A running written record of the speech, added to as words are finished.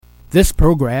This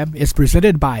program is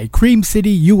presented by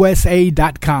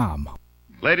CreamCityUSA.com.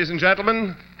 Ladies and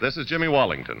gentlemen, this is Jimmy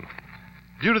Wallington.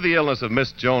 Due to the illness of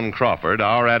Miss Joan Crawford,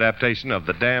 our adaptation of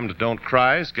The Damned Don't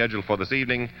Cry, scheduled for this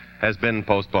evening, has been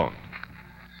postponed.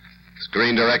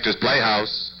 Screen Directors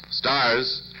Playhouse.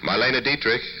 Stars, Marlene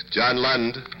Dietrich, John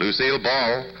Lund, Lucille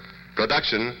Ball.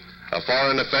 Production, A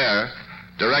Foreign Affair.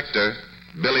 Director,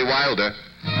 Billy Wilder.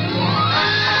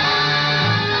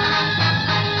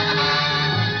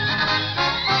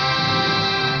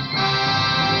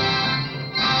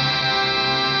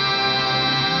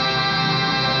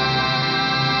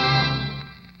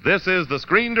 This is the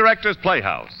Screen Directors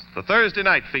Playhouse, the Thursday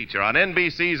night feature on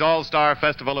NBC's All-Star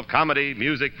Festival of Comedy,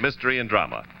 Music, Mystery, and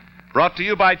Drama. Brought to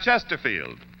you by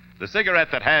Chesterfield, the cigarette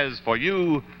that has, for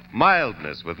you,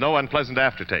 mildness with no unpleasant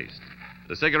aftertaste.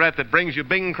 The cigarette that brings you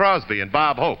Bing Crosby and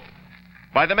Bob Hope.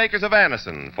 By the makers of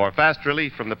Anacin for fast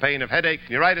relief from the pain of headache,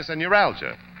 neuritis, and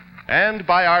neuralgia. And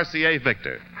by RCA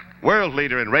Victor, world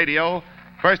leader in radio,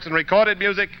 first in recorded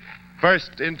music,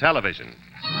 first in television.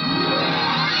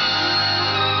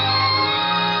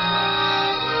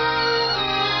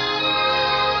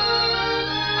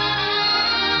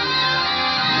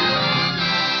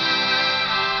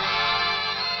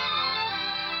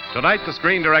 Tonight, the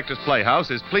Screen Directors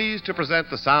Playhouse is pleased to present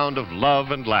the sound of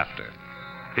love and laughter.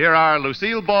 Here are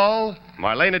Lucille Ball,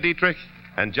 Marlene Dietrich,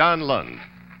 and John Lund,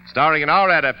 starring in our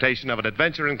adaptation of an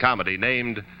adventure and comedy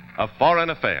named A Foreign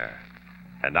Affair.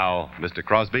 And now, Mr.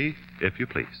 Crosby, if you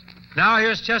please. Now,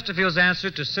 here's Chesterfield's answer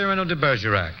to Cyrano de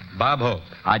Bergerac, Bob Hope.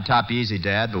 I'd top easy,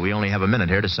 Dad, but we only have a minute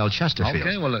here to sell Chesterfield.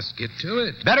 Okay, well, let's get to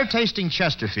it. Better tasting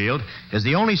Chesterfield is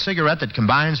the only cigarette that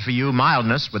combines for you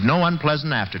mildness with no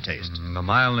unpleasant aftertaste. The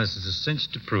mildness is a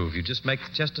cinch to prove. You just make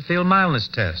the Chesterfield mildness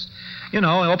test. You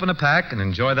know, open a pack and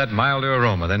enjoy that milder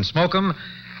aroma. Then smoke them,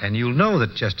 and you'll know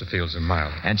that Chesterfields are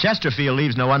mild. And Chesterfield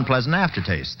leaves no unpleasant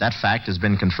aftertaste. That fact has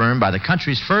been confirmed by the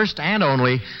country's first and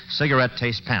only cigarette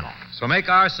taste panel. So make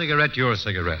our cigarette your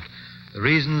cigarette. The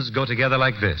reasons go together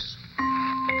like this.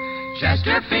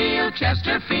 Chesterfield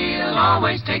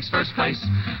always takes first place.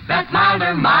 That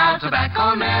milder, mild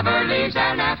tobacco never leaves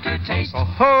an aftertaste. Oh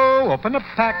ho, open a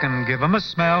pack and give 'em a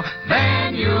smell.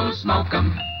 Then you'll smoke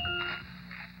 'em.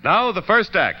 Now, the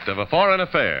first act of A Foreign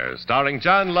Affair, starring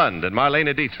John Lund and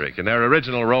Marlene Dietrich in their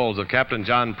original roles of Captain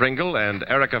John Pringle and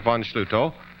Erika von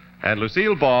Schluto, and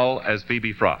Lucille Ball as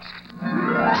Phoebe Frost.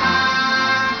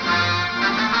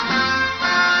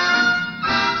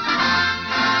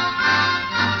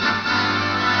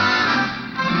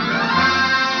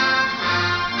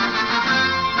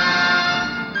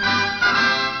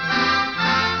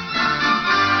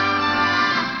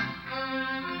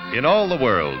 In all the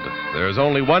world, there's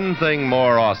only one thing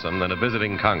more awesome than a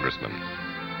visiting congressman,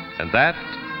 and that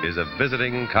is a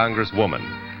visiting congresswoman.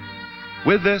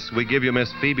 With this, we give you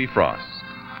Miss Phoebe Frost,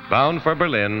 bound for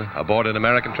Berlin aboard an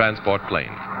American transport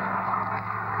plane.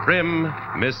 Prim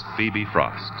Miss Phoebe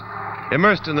Frost,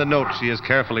 immersed in the notes she is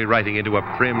carefully writing into a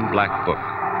prim black book,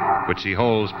 which she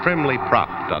holds primly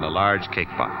propped on a large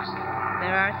cake box.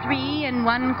 There are 3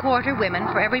 1/4 women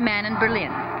for every man in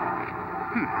Berlin.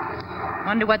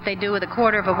 Wonder what they do with a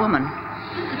quarter of a woman.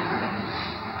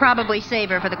 Probably save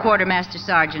her for the quartermaster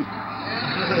sergeant.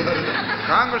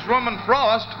 Congresswoman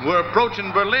Frost, we're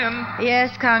approaching Berlin.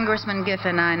 Yes, Congressman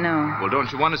Giffen, I know. Well,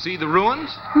 don't you want to see the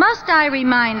ruins? Must I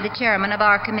remind the chairman of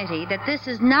our committee that this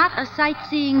is not a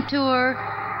sightseeing tour?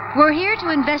 We're here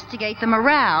to investigate the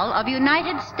morale of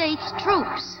United States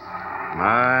troops.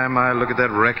 My, look at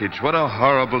that wreckage. What a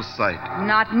horrible sight.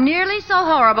 Not nearly so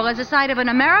horrible as the sight of an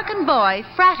American boy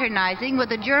fraternizing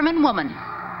with a German woman.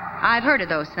 I've heard of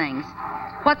those things.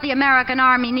 What the American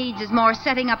Army needs is more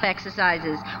setting up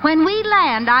exercises. When we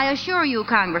land, I assure you,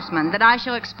 Congressman, that I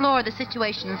shall explore the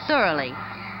situation thoroughly.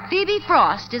 Phoebe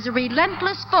Frost is a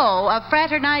relentless foe of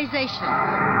fraternization.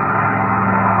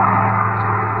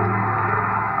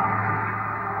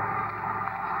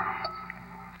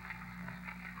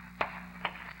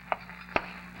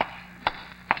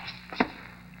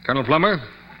 Colonel Plummer,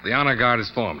 the honor guard is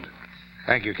formed.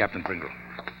 Thank you, Captain Pringle.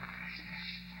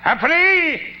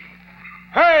 Company!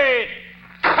 Hey!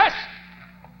 Hush!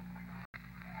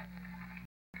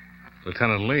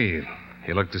 Lieutenant Lee,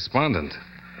 you look despondent.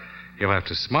 You'll have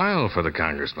to smile for the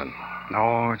congressman.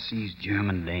 Oh, it's these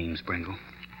German dames, Pringle.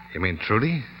 You mean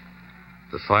Trudy?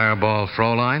 The fireball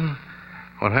Fraulein?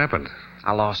 What happened?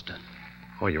 I lost her.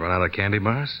 Oh, you run out of candy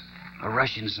bars? A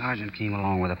Russian sergeant came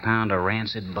along with a pound of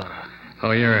rancid butter.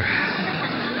 Oh, you're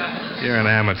an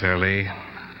amateur, Lee.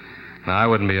 Now, I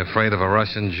wouldn't be afraid of a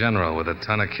Russian general with a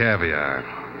ton of caviar.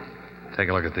 Take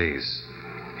a look at these.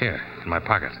 Here, in my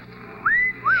pocket.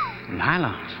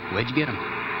 Nylons. Where'd you get them?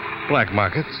 Black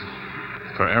market.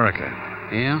 For Erica.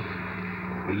 Yeah?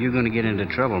 Well, you're going to get into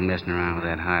trouble messing around with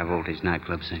that high-voltage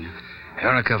nightclub singer.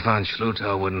 Erica von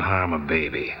Schluter wouldn't harm a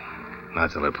baby.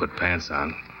 Not till I put pants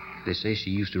on. They say she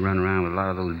used to run around with a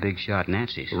lot of those big-shot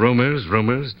Nazis.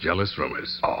 Rumors, jealous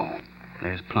rumors. Oh,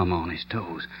 there's Plummer on his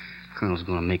toes. Colonel's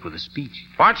going to make with a speech.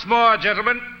 Once more,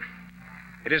 gentlemen,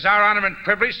 it is our honor and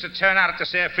privilege to turn out at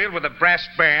this airfield with a brass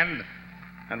band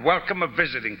and welcome a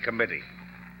visiting committee.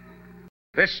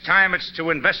 This time it's to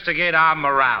investigate our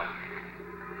morale.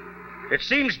 It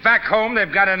seems back home they've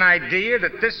got an idea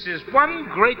that this is one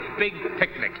great big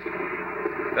picnic.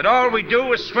 That all we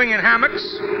do is swing in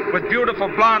hammocks with beautiful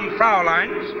blonde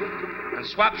Fraulines and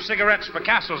swap cigarettes for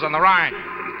castles on the Rhine.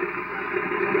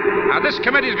 Now, this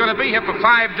committee's going to be here for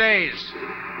 5 days.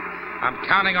 I'm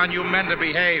counting on you men to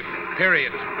behave,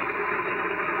 period.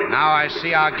 Now I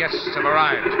see our guests have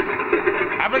arrived.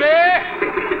 Happily?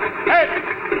 Hey!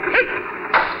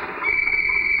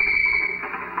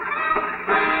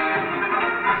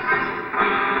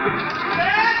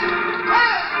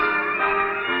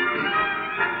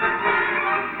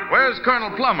 Where's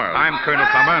Colonel Plummer? I'm Colonel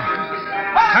Plummer.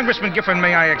 Congressman Giffen,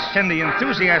 may I extend the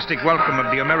enthusiastic welcome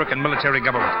of the American military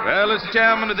government. Well, as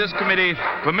chairman of this committee,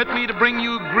 permit me to bring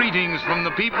you greetings from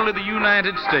the people of the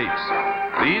United States.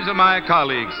 These are my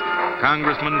colleagues,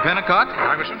 Congressman Pennicott,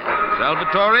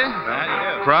 Salvatore,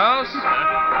 Krause,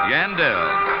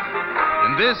 Yandell.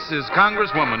 And this is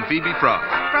Congresswoman Phoebe Frost.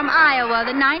 From Iowa,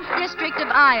 the 9th District of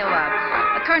Iowa.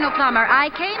 Colonel Plummer, I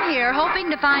came here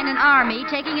hoping to find an army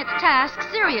taking its task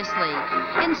seriously.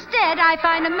 Instead, I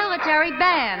find a military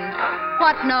band.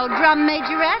 What, no drum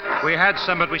majorettes? We had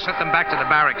some, but we sent them back to the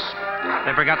barracks.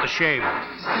 They forgot to shave.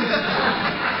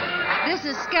 This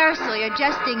is scarcely a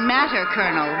jesting matter,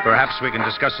 Colonel. Perhaps we can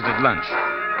discuss it at lunch.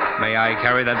 May I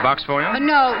carry that box for you?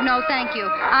 No, thank you.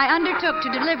 I undertook to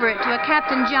deliver it to a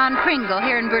Captain John Pringle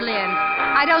here in Berlin.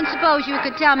 I don't suppose you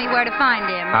could tell me where to find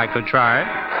him. I could try.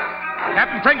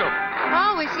 Captain Pringle.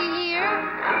 Oh, is he here?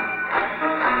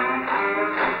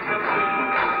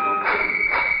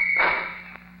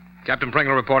 Captain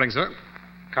Pringle reporting, sir.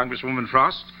 Congresswoman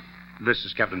Frost, this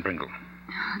is Captain Pringle.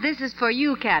 This is for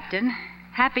you, Captain.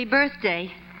 Happy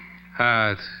birthday.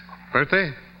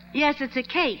 Birthday? Yes, it's a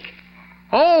cake.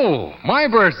 Oh, my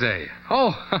birthday.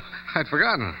 Oh, I'd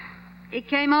forgotten. It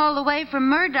came all the way from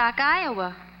Murdoch,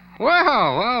 Iowa.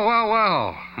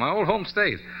 Well. My old home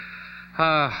state.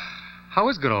 How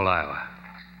is good old Iowa?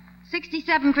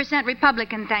 67%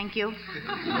 Republican, thank you.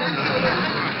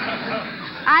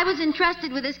 I was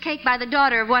entrusted with this cake by the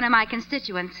daughter of one of my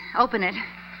constituents. Open it.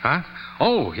 Huh?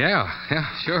 Oh, yeah,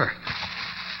 sure.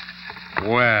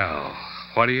 Well,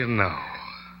 what do you know?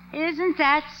 Isn't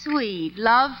that sweet?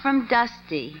 Love from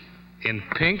Dusty. In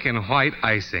pink and white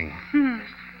icing.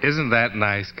 Isn't that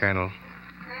nice, Colonel?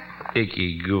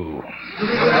 Icky goo.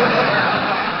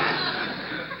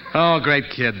 Oh, great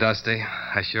kid, Dusty.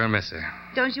 I sure miss her.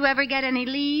 Don't you ever get any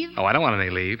leave? Oh, I don't want any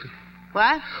leave.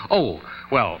 What? Oh,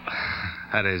 well,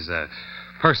 that is,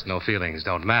 personal feelings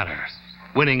don't matter.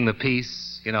 Winning the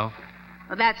peace, you know.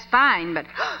 Well, that's fine, but...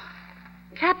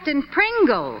 Captain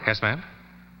Pringle. Yes, ma'am?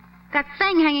 That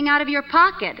thing hanging out of your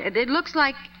pocket. It looks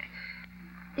like...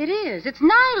 It is. It's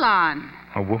nylon.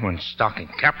 A woman's stocking.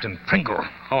 Captain Pringle.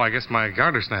 Oh, I guess my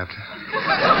garter snapped.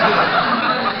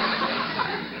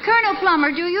 Colonel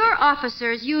Plummer, do your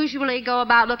officers usually go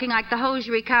about looking like the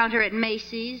hosiery counter at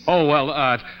Macy's? Oh, well,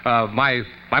 my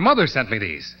mother sent me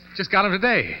these. Just got them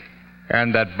today.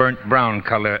 And that burnt brown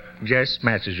color just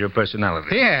matches your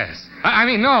personality. Yes. I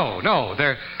mean, no.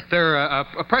 They're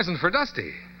a present for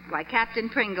Dusty. Why, Captain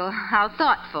Pringle, how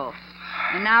thoughtful.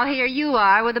 And now here you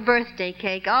are with a birthday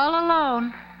cake all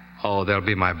alone. Oh, they'll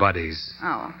be my buddies.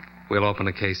 Oh. We'll open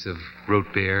a case of root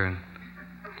beer and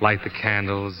light the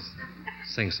candles,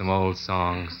 sing some old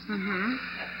songs. Mm-hmm.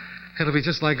 It'll be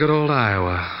just like good old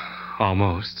Iowa.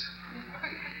 Almost.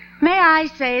 May I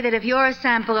say that if you're a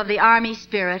sample of the Army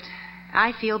spirit,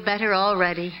 I feel better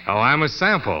already. Oh, I'm a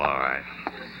sample, all right.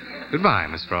 Goodbye,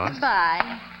 Miss Frost.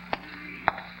 Goodbye.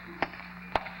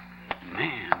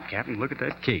 Man, Captain, look at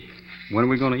that cake. When are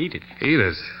we going to eat it? Eat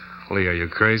it? Lee, are you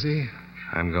crazy?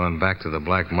 I'm going back to the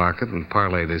black market and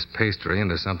parlay this pastry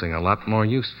into something a lot more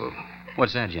useful.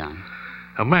 What's that, John?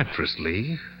 A mattress,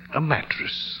 Lee. A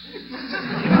mattress.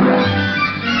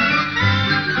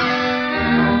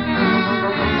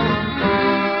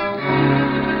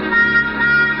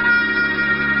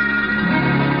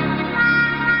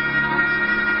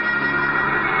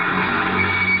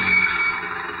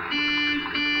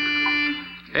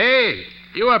 Hey,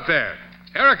 you up there.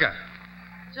 Erica.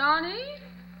 Johnny?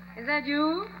 Is that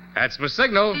you? That's my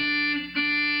signal.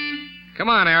 Come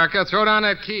on, Erica. Throw down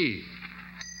that key.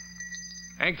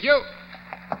 Thank you.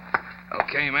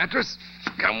 Okay, mattress.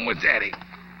 Come with Daddy.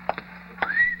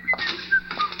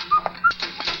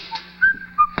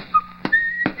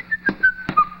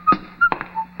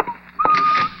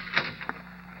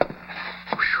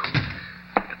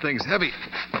 That thing's heavy.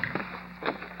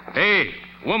 Hey,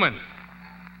 woman.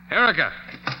 Erica.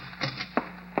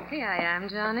 Here I am,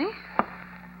 Johnny.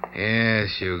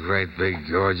 Yes, you great big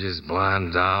gorgeous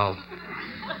blonde doll.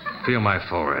 Feel my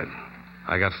forehead.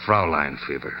 I got Fraulein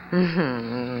fever.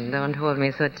 Don't hold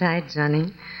me so tight,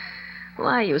 Johnny.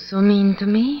 Why are you so mean to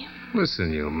me?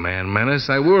 Listen, you man menace.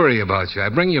 I worry about you. I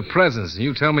bring you presents, and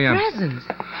you tell me I'm... Presents?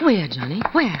 Where, Johnny?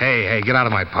 Where? Hey, get out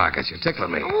of my pockets. You're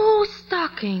tickling me. Oh,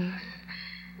 stockings.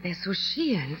 They're so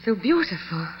sheer and so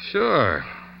beautiful. Sure.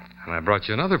 And I brought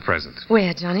you another present.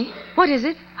 Where, Johnny? What is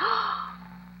it?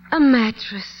 A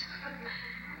mattress.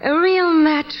 A real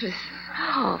mattress.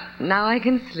 Oh, now I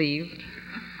can sleep.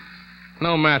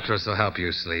 No mattress will help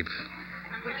you sleep.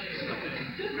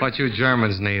 What you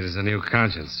Germans need is a new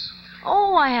conscience.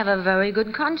 Oh, I have a very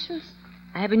good conscience.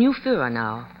 I have a new Führer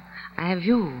now. I have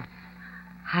you.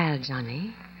 Heil,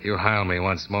 Johnny. You heil me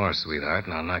once more, sweetheart,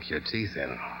 and I'll knock your teeth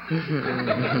in.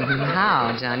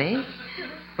 How, Johnny?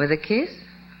 With a kiss?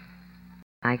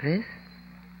 Like this?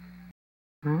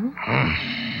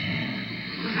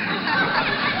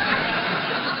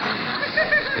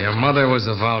 Your mother was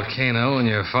a volcano and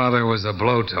your father was a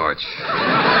blowtorch.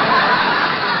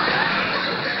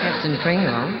 Captain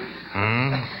Pringle.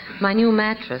 My new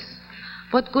mattress.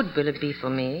 What good will it be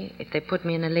for me if they put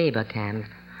me in a labor camp?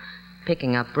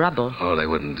 Picking up rubble. Oh, they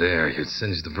wouldn't dare. You'd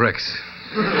singe the bricks.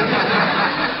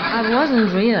 I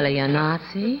wasn't really a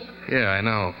Nazi. Yeah, I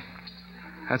know.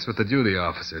 That's what the duty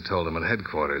officer told him at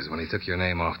headquarters when he took your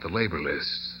name off the labor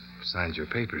list. Signed your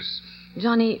papers.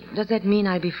 Johnny, does that mean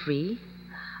I'll be free?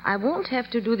 I won't have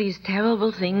to do these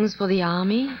terrible things for the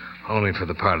Army? Only for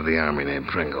the part of the Army named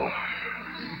Pringle.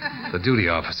 The duty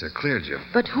officer cleared you.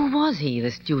 But who was he,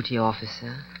 this duty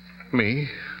officer? Me?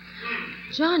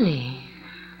 Johnny,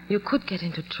 you could get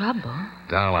into trouble.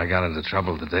 Doll, I got into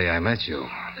trouble the day I met you.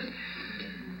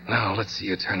 Now, let's see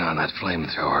you turn on that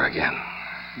flamethrower again.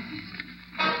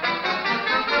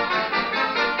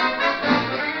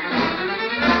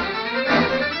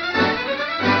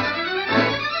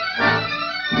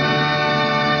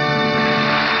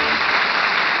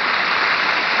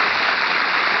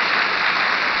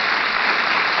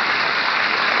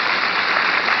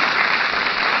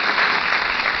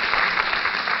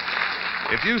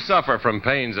 If you suffer from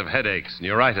pains of headaches,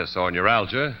 neuritis, or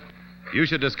neuralgia, you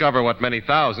should discover what many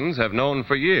thousands have known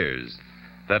for years,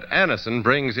 that Anacin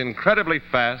brings incredibly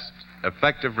fast,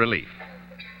 effective relief.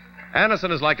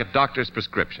 Anacin is like a doctor's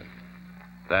prescription.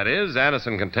 That is,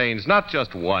 Anacin contains not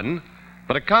just one,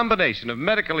 but a combination of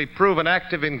medically proven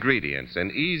active ingredients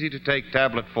in easy-to-take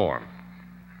tablet form.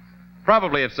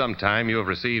 Probably at some time you have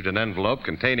received an envelope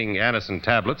containing Anacin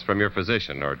tablets from your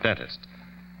physician or dentist.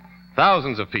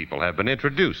 Thousands of people have been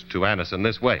introduced to Anacin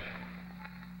this way.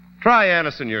 Try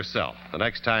Anacin yourself the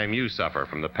next time you suffer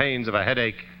from the pains of a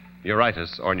headache,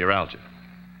 neuritis, or neuralgia.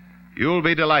 You'll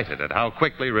be delighted at how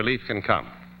quickly relief can come.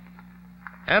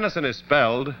 Anacin is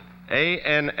spelled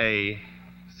A-N-A-C-I-N.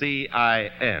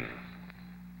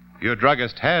 Your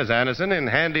druggist has Anacin in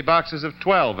handy boxes of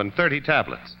 12 and 30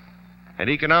 tablets, and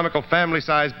economical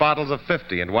family-sized bottles of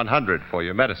 50 and 100 for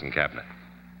your medicine cabinet.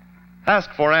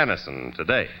 Ask for Anacin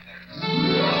today.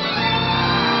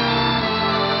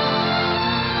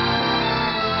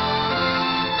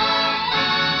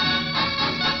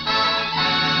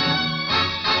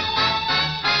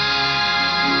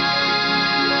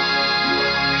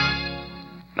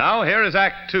 Now, here is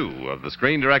Act Two of the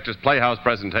Screen Directors Playhouse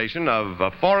presentation of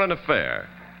A Foreign Affair,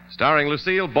 starring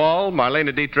Lucille Ball,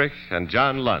 Marlene Dietrich, and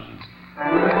John Lund.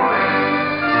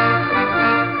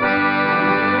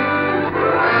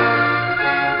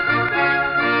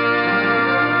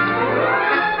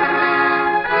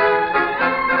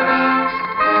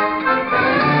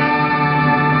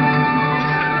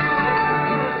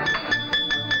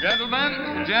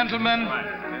 Gentlemen,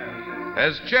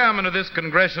 as chairman of this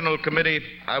congressional committee,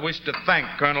 I wish to thank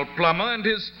Colonel Plummer and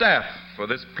his staff for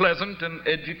this pleasant and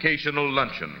educational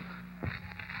luncheon.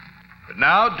 But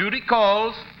now, duty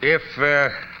calls. If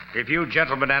you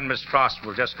gentlemen and Miss Frost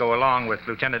will just go along with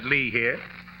Lieutenant Lee here,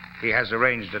 he has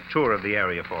arranged a tour of the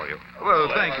area for you. Well,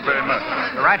 thank you very much.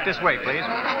 Right this way, please.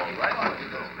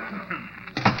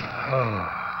 Oh.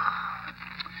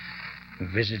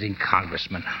 Visiting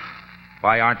congressman.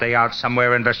 Why aren't they out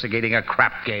somewhere investigating a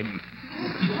crap game?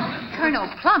 Colonel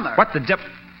Plummer. What the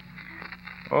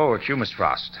Oh, it's you, Miss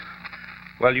Frost.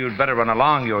 Well, you'd better run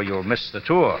along, you'll miss the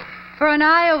tour. For an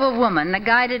Iowa woman, a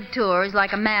guided tour is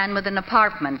like a man with an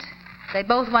apartment. They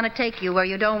both want to take you where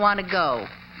you don't want to go.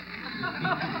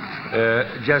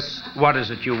 Just what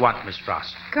is it you want, Miss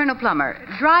Frost? Colonel Plummer,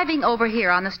 driving over here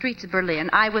on the streets of Berlin,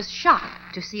 I was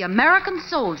shocked to see American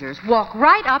soldiers walk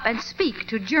right up and speak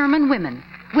to German women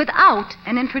without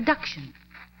an introduction.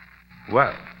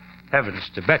 Well, heavens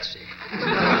to Betsy.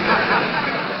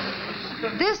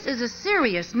 This is a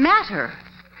serious matter.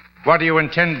 What do you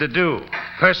intend to do?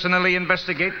 Personally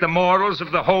investigate the morals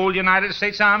of the whole United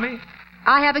States Army?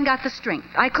 I haven't got the strength.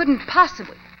 I couldn't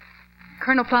possibly.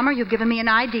 Colonel Plummer, you've given me an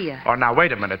idea. Oh, now,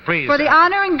 wait a minute, please. For the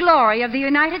honor and glory of the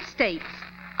United States,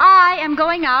 I am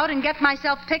going out and get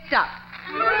myself picked up.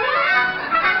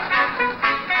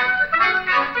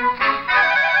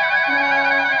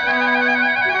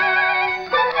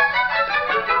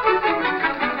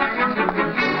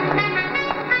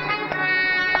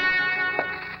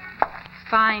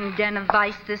 Fine den of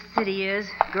vice this city is.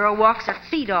 Girl walks her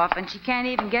feet off and she can't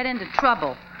even get into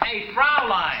trouble. Hey,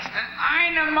 Fraulein.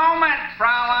 Eine Moment,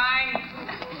 Fraulein.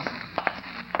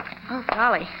 Oh,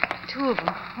 golly. Two of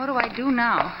them. What do I do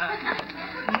now?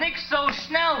 Nix so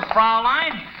schnell,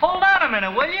 Fraulein. Hold on a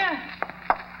minute, will you?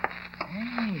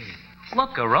 Hey,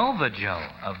 look her over, Joe.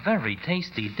 A very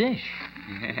tasty dish.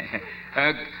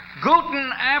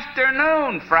 Guten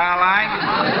afternoon, Fraulein.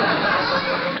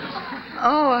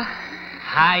 Oh,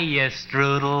 Hiya,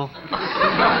 Strudel.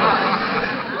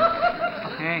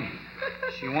 Hey,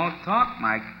 she won't talk,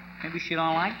 Mike. Maybe she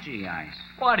don't like GIs.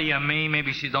 What do you mean,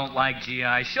 maybe she don't like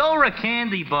GI? Show her a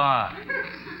candy bar.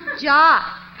 Ja.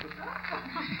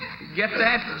 Get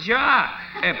that jaw.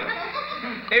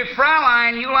 Hey,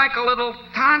 Fraulein, you like a little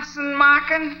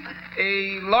Tanzenmachen?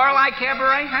 A Lorelei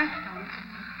cabaret, huh?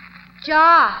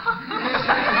 Ja.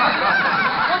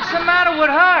 What's the matter with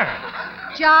her?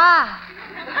 Ja.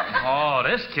 Oh,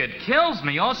 this kid kills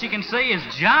me. All she can say is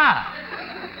ja.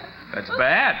 That's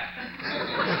bad.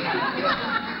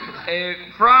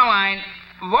 Fraulein,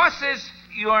 what is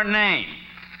your name?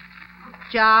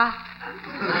 Ja.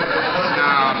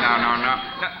 No.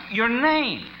 Your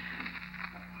name?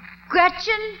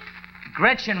 Gretchen?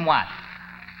 Gretchen what?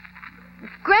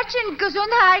 Gretchen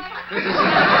Gesundheit.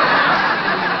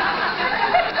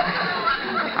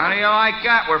 How do you like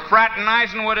that? We're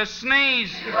fraternizing with a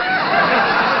sneeze.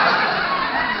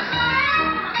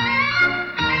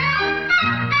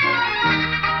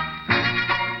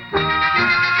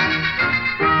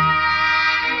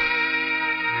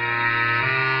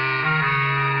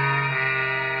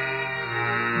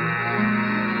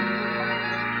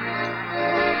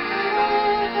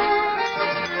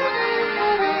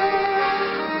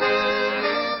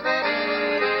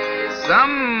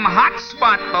 Some hot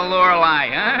spot for Lorelei,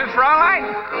 huh, Fraulein?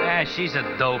 Yeah, she's a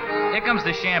dope. Here comes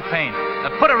the champagne.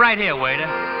 Put it right here, waiter.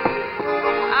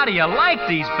 How do you like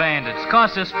these bandits?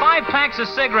 Cost us 5 packs of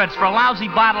cigarettes for a lousy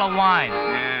bottle of wine.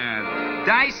 Yeah,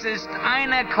 dice ist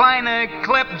eine kleine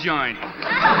clip joint.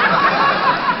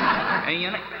 Hey,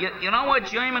 you know what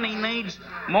Germany needs?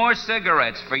 More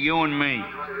cigarettes for you and me.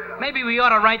 Maybe we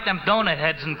ought to write them donut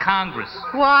heads in Congress.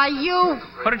 Why, you...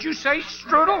 What did you say,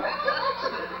 Strudel?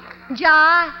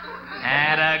 Ja.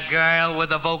 And a girl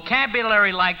with a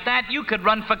vocabulary like that, you could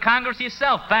run for Congress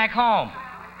yourself back home.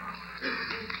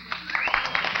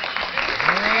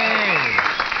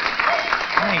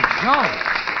 Hey, Joe,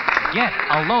 get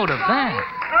a load of that.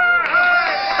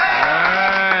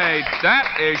 Hey,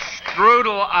 that is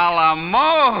Strudel a la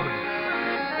mode.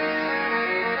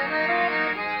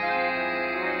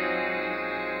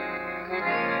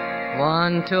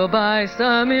 Want to buy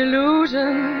some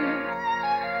illusion,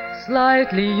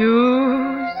 slightly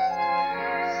used,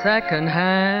 second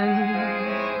hand.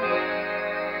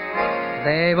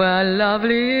 They were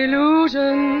lovely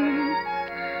illusions,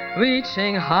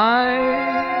 reaching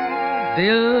high,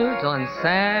 built on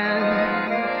sand.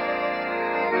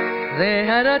 They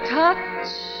had a touch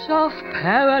of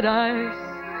paradise,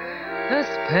 a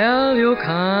spell you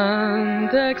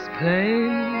can't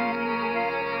explain.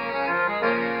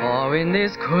 For in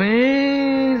this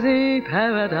crazy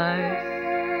paradise,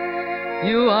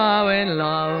 you are in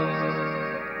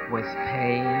love with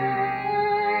pain.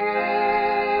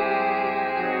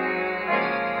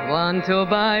 Want to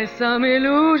buy some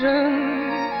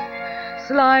illusions,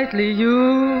 slightly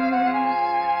used,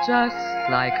 just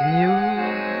like new.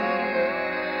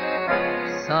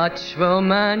 Such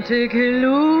romantic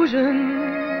illusions,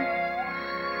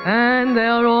 and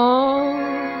they're all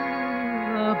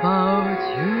about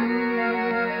you.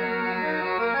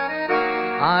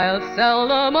 I'll sell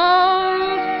them all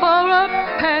for a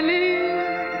penny.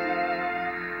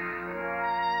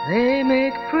 They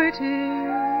make pretty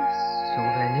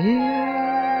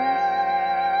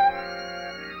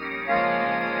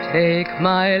Take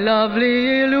my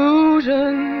lovely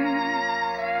illusions,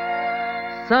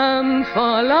 some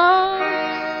for loves,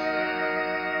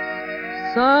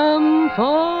 some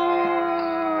for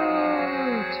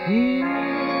tears.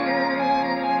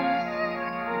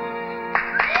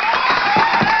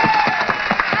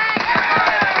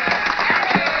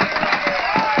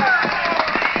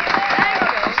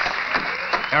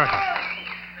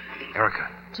 Erica.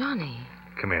 Johnny.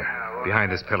 Come here.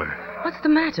 Behind this pillar. What's the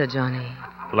matter, Johnny?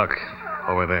 Look,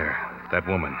 over there. That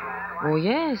woman. Oh,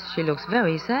 yes, she looks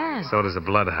very sad. So does a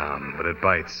bloodhound, but it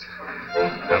bites.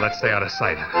 Now, let's stay out of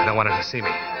sight. I don't want her to see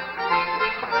me.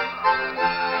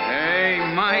 Hey,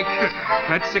 Mike,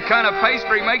 that's the kind of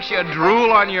pastry makes you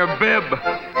drool on your bib.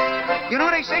 You know,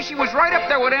 they say she was right up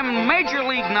there with them Major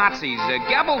League Nazis,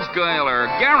 Goebbels girl or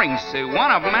Goering's,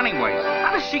 one of them anyways.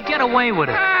 How does she get away with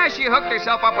it? She hooked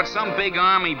herself up with some big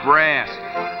army brass.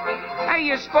 Hey,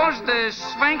 you suppose the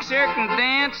Sphinx here can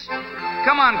dance?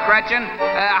 Come on, Gretchen.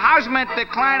 How's mit the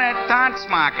kleine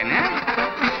Tanzmachen, huh?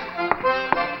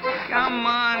 Come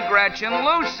on, Gretchen,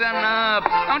 loosen up.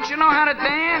 Don't you know how to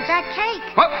dance? That cake.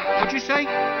 What'd you say?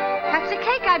 That's the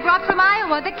cake I brought from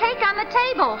Iowa, the cake on the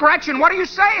table. Gretchen, what are you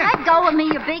saying? Let go of me,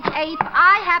 you big ape.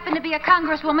 I happen to be a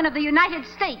congresswoman of the United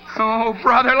States. Oh,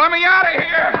 brother, let me out of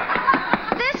here.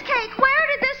 This cake, where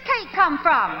did this cake come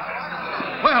from?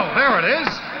 Well, there it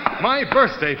is. My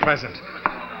birthday present.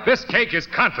 This cake is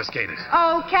confiscated.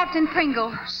 Oh, Captain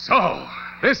Pringle. So,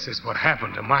 this is what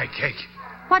happened to my cake.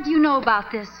 What do you know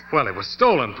about this? Well, it was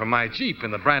stolen from my Jeep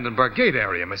in the Brandenburg Gate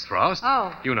area, Miss Frost.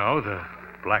 Oh. You know, the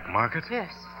black market.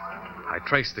 Yes. I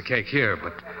traced the cake here,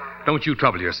 but don't you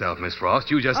trouble yourself, Miss Frost.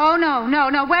 You just... Oh,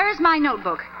 no. Where is my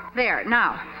notebook? There,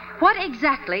 now. What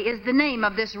exactly is the name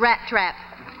of this rat trap?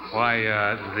 Why,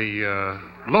 the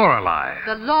Lorelei.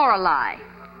 The Lorelei.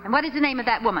 And what is the name of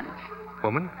that woman?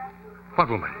 Woman? What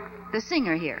woman? The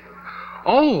singer here.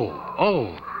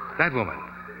 Oh, that woman.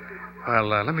 Well,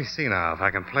 let me see now if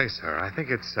I can place her. I think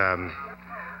it's,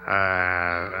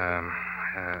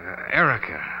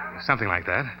 Erica. Something like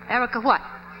that. Erica what?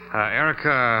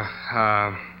 Erica,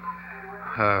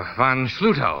 von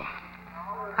Schluto.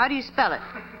 How do you spell it?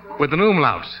 With an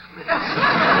umlaut.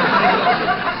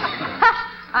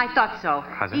 I thought so.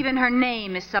 How's that? Even her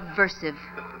name is subversive.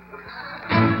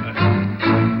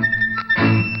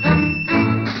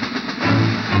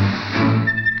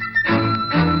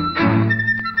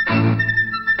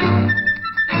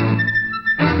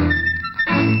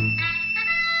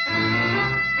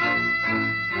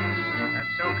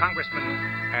 Congressman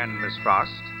and Miss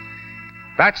Frost.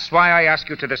 That's why I asked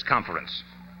you to this conference.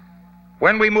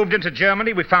 When we moved into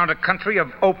Germany, we found a country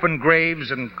of open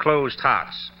graves and closed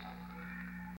hearts.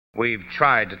 We've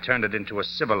tried to turn it into a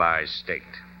civilized state.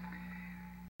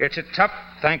 It's a tough,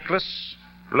 thankless,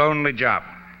 lonely job.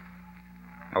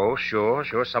 Oh, sure,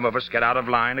 some of us get out of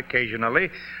line occasionally.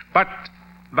 But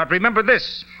remember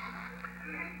this.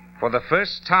 For the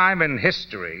first time in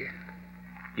history,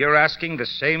 you're asking the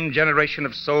same generation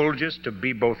of soldiers to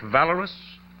be both valorous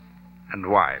and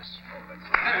wise.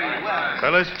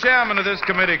 Well, as chairman of this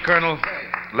committee, Colonel,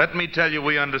 let me tell you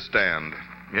we understand.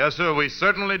 Yes, sir, we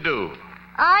certainly do.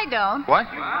 I don't. What?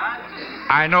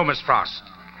 I know, Miss Frost.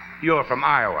 You're from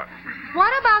Iowa.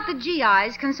 What about the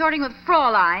GIs consorting with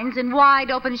Frauleins in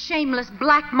wide-open, shameless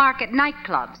black market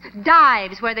nightclubs?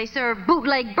 Dives where they serve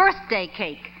bootleg birthday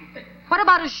cake? What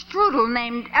about a strudel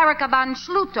named Erica von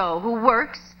Schluto who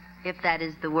works, if that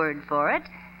is the word for it,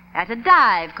 at a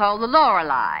dive called the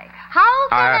Lorelei? How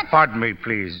can Pardon me,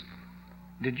 please.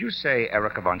 Did you say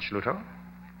Erica von Schluto?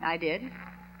 I did.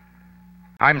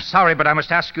 I'm sorry, but I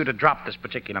must ask you to drop this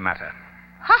particular matter.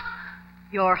 Ha!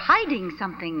 You're hiding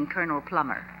something, Colonel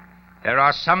Plummer. There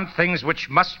are some things which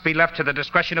must be left to the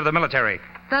discretion of the military.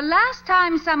 The last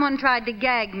time someone tried to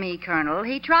gag me, Colonel,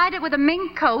 he tried it with a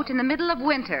mink coat in the middle of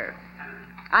winter.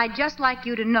 I'd just like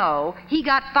you to know he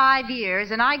got 5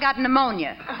 years and I got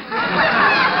pneumonia.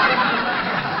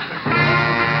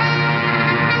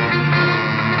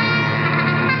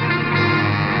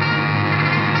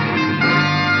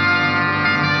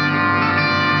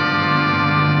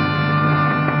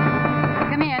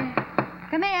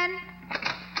 Come in.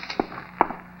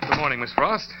 Good morning, Miss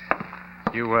Frost.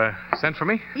 You, sent for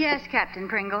me? Yes, Captain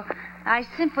Pringle. I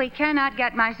simply cannot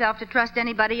get myself to trust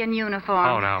anybody in uniform.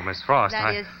 Oh, now, Miss Frost,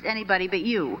 That is, anybody but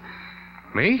you.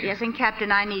 Me? Yes, and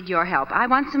Captain, I need your help. I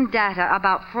want some data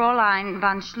about Fräulein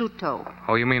von Schluto.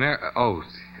 Oh, you mean,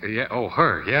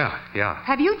 her? Yeah.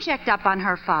 Have you checked up on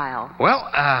her file? Well,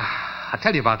 I'll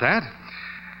tell you about that.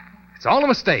 It's all a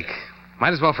mistake.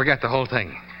 Might as well forget the whole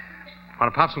thing.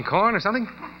 Want to pop some corn or something?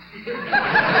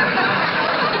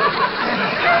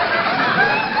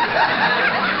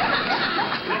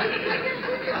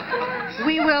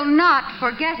 We will not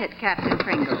forget it, Captain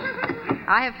Pringle.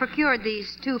 I have procured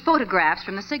these 2 photographs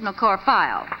from the Signal Corps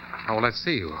file. Oh, let's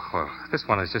see. Well, this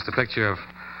one is just a picture of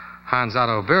Hans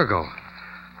Otto Birgel,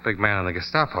 big man in the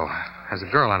Gestapo. Has a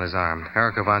girl on his arm,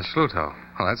 Erica von Schluto.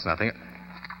 Oh, that's nothing.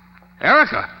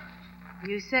 Erica!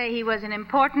 You say he was an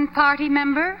important party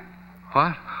member?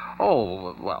 What?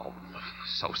 Oh, well,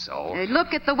 so-so.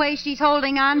 Look at the way she's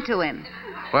holding on to him.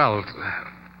 Well,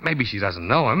 maybe she doesn't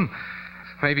know him.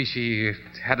 Maybe she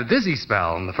had a dizzy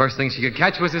spell, and the first thing she could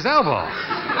catch was his elbow.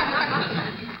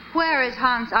 Where is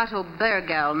Hans Otto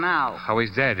Bergel now? Oh,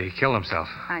 he's dead. He killed himself.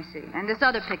 I see. And this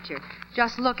other picture.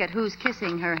 Just look at who's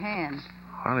kissing her hand.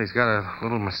 Well, he's got a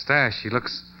little mustache. He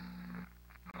looks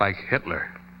like Hitler.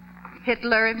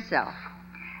 Hitler himself.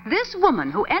 This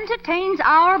woman who entertains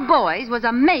our boys was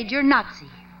a major Nazi.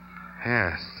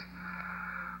 Yes.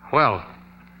 Well,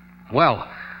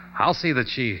 I'll see that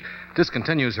she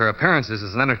discontinues her appearances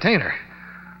as an entertainer.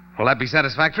 Will that be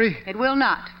satisfactory? It will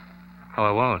not.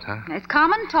 Oh, it won't, huh? It's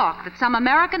common talk that some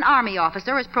American Army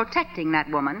officer is protecting that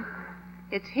woman.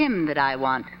 It's him that I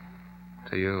want.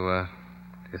 Do you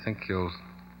think you'll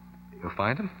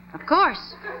find him? Of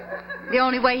course. The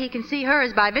only way he can see her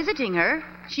is by visiting her.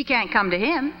 She can't come to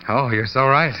him. Oh, you're so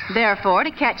right. Therefore,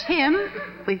 to catch him,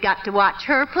 we've got to watch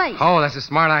her place. Oh, that's a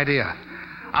smart idea.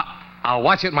 I'll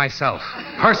watch it myself,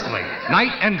 personally,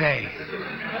 night and day.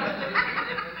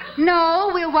 No,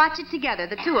 we'll watch it together,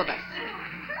 the 2 of us.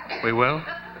 We will?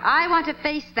 I want to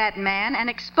face that man and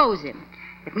expose him.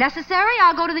 If necessary,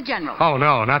 I'll go to the general. Oh,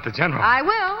 no, not the general. I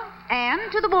will.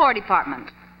 And to the War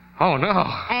Department. Oh, no.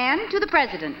 And to the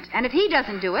president. And if he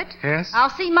doesn't do it... Yes?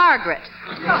 I'll see Margaret.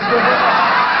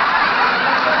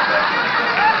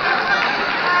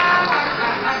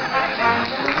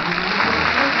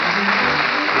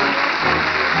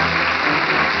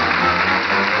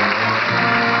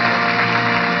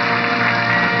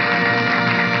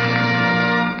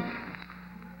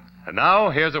 And now,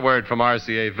 here's a word from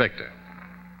RCA Victor.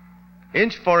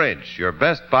 Inch for inch, your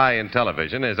best buy in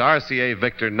television is RCA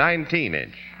Victor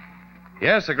 19-inch.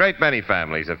 Yes, a great many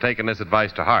families have taken this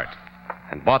advice to heart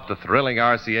and bought the thrilling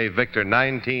RCA Victor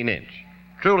 19-inch.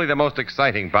 Truly the most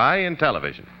exciting buy in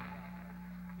television.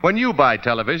 When you buy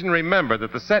television, remember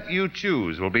that the set you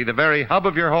choose will be the very hub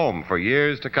of your home for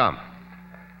years to come.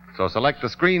 So select the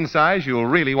screen size you'll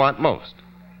really want most.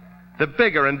 The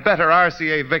bigger and better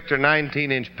RCA Victor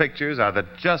 19-inch pictures are the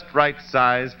just right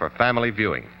size for family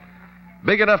viewing.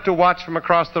 Big enough to watch from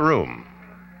across the room,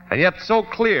 and yet so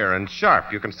clear and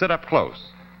sharp you can sit up close.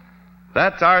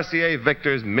 That's RCA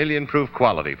Victor's million-proof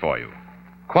quality for you.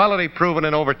 Quality proven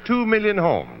in over 2 million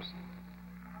homes.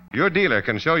 Your dealer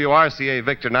can show you RCA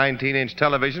Victor 19-inch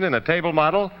television in a table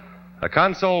model, a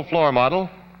console floor model,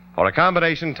 or a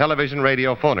combination television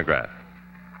radio phonograph.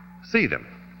 See them.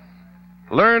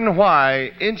 Learn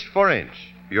why, inch for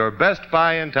inch, your best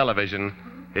buy in television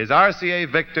is RCA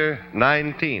Victor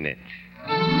 19-inch.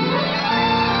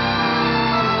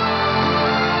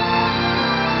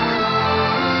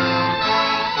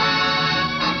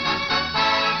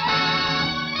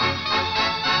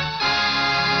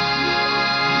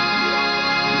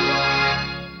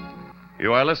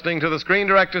 You are listening to the Screen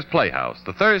Directors Playhouse,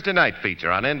 the Thursday night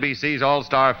feature on NBC's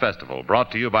All-Star Festival,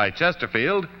 brought to you by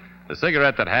Chesterfield, the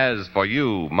cigarette that has for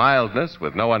you mildness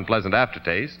with no unpleasant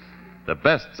aftertaste, the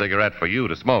best cigarette for you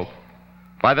to smoke.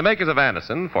 By the makers of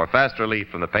Anacin for fast relief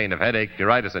from the pain of headache,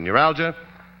 neuritis, and neuralgia,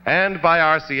 and by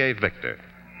RCA Victor,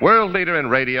 world leader in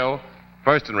radio,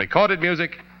 first in recorded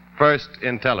music, first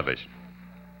in television.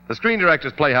 The Screen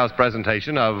Directors Playhouse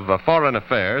presentation of A Foreign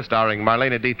Affair, starring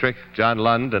Marlene Dietrich, John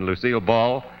Lund, and Lucille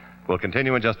Ball, will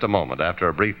continue in just a moment after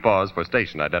a brief pause for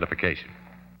station identification.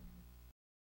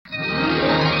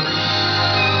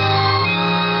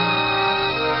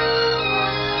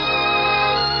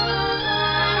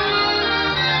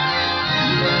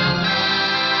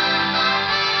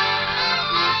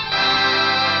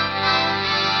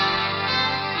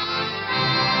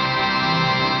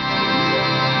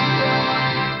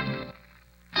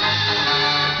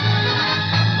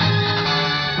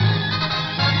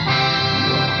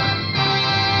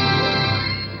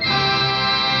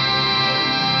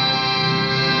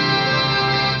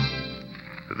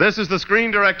 This is the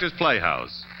Screen Directors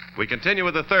Playhouse. We continue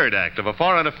with the third act of A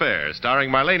Foreign Affair,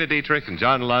 starring Marlene Dietrich and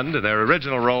John Lund in their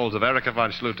original roles of Erica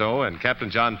von Schluto and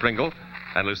Captain John Pringle,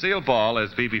 and Lucille Ball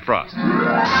as Phoebe Frost.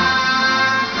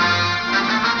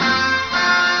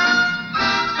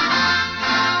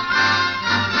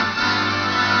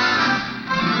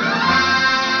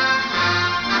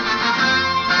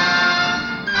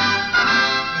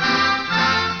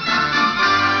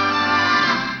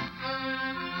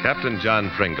 Captain John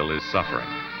Pringle is suffering.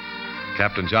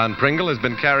 Captain John Pringle has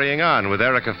been carrying on with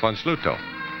Erica von Schluto.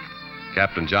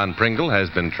 Captain John Pringle has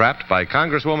been trapped by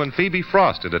Congresswoman Phoebe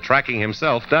Frost into tracking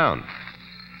himself down.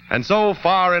 And so,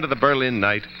 far into the Berlin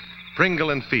night,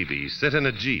 Pringle and Phoebe sit in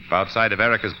a jeep outside of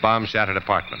Erica's bomb-shattered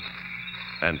apartment.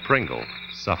 And Pringle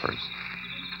suffers.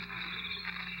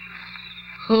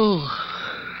 Oh.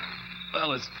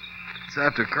 Well, it's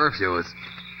after curfew. It's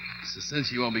a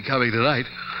cinch you won't be coming tonight.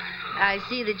 I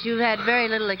see that you've had very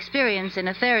little experience in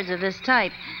affairs of this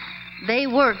type. They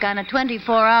work on a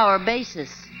 24-hour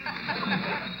basis.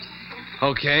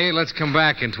 Okay, let's come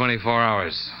back in 24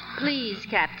 hours. Please,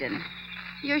 Captain.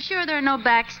 You're sure there are no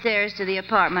back stairs to the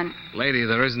apartment? Lady,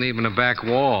 there isn't even a back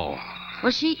wall.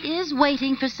 Well, she is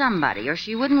waiting for somebody, or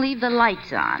she wouldn't leave the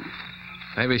lights on.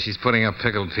 Maybe she's putting up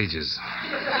pickled peaches.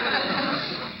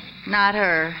 Not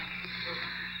her.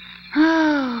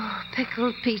 Oh,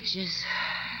 pickled peaches.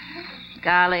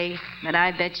 Golly, but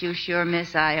I bet you sure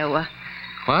miss Iowa.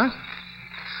 What?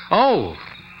 Oh,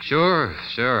 sure.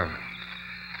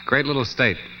 Great little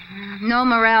state. No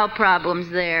morale problems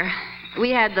there.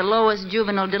 We had the lowest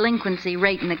juvenile delinquency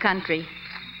rate in the country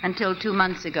until 2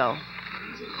 months ago.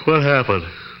 What happened?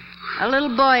 A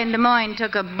little boy in Des Moines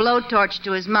took a blowtorch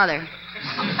to his mother.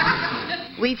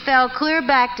 We fell clear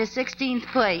back to 16th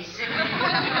place.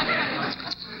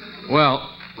 Well,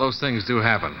 those things do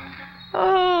happen.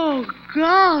 Oh,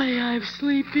 golly, I'm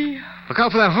sleepy. Look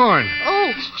out for that horn.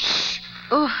 Oh, shh.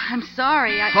 Oh, I'm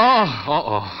sorry.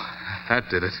 That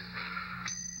did it.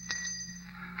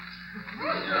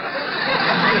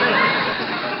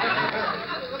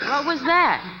 What was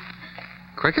that?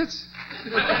 Crickets?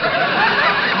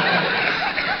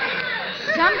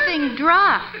 Something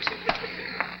dropped.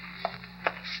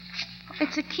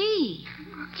 It's a key.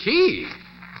 Key?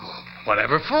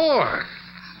 Whatever for?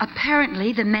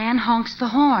 Apparently, the man honks the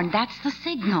horn. That's the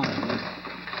signal.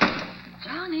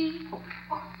 Johnny.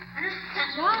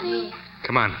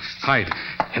 Come on, hide.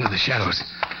 Into the shadows.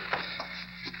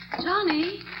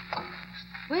 Johnny.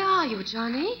 Where are you,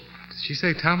 Johnny? Did she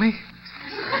say Tommy?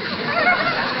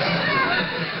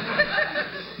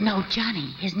 No,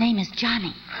 Johnny. His name is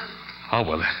Johnny. Oh,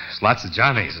 well, there's lots of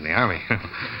Johnnies in the Army.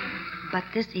 But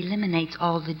this eliminates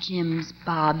all the Jims,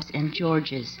 Bobs, and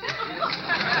Georges.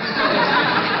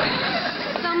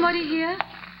 Somebody here?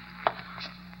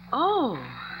 Oh,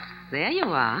 there you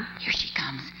are. Here she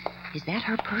comes. Is that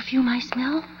her perfume I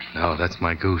smell? No, that's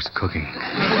my goose cooking.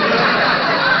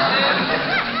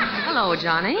 Hello,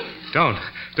 Johnny. Don't.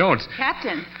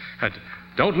 Captain.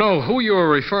 Don't know who you are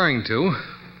referring to,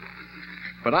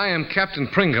 but I am Captain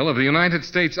Pringle of the United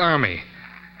States Army.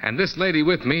 And this lady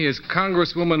with me is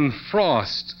Congresswoman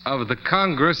Frost of the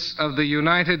Congress of the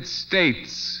United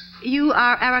States. You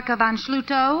are Erica von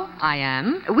Schluto? I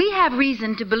am. We have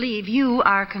reason to believe you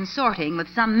are consorting with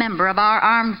some member of our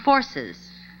armed forces.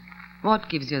 What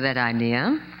gives you that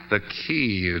idea? The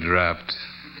key you dropped.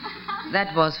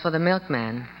 That was for the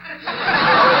milkman.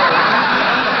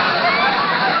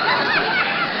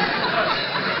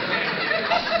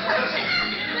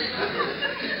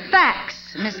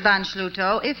 Facts, Miss von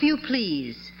Schluto, if you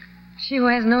please. She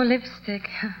wears no lipstick.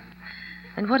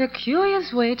 And what a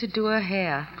curious way to do her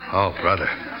hair. Oh, brother.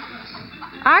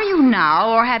 Are you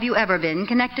now, or have you ever been,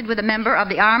 connected with a member of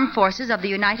the armed forces of the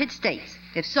United States?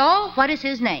 If so, what is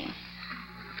his name?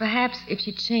 Perhaps if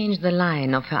she changed the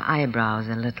line of her eyebrows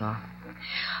a little.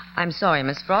 I'm sorry,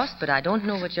 Miss Frost, but I don't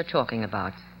know what you're talking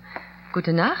about.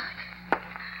 Gute Nacht.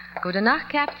 Gute Nacht,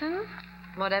 Captain.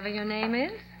 Whatever your name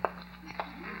is.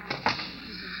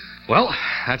 Well,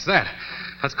 that's that.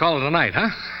 Let's call it a night, huh?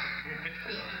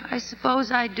 I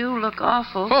suppose I do look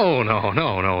awful. Oh,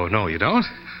 no, you don't.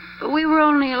 We were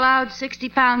only allowed 60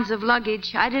 pounds of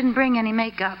luggage. I didn't bring any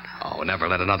makeup. Oh, never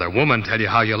let another woman tell you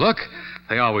how you look.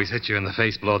 They always hit you in the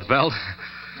face below the belt.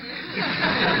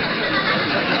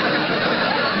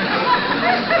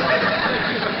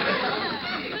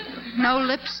 No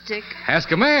lipstick.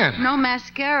 Ask a man. No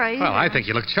mascara either. Well, I think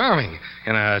you look charming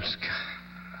in a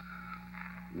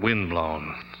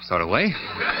windblown sort of way.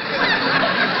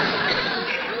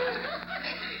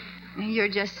 You're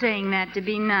just saying that to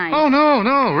be nice. Oh,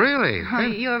 no, really. Oh,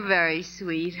 you're very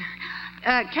sweet.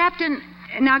 Captain,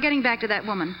 now getting back to that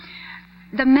woman.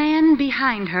 The man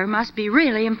behind her must be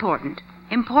really important.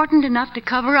 Important enough to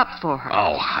cover up for her.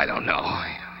 Oh, I don't know.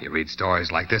 You read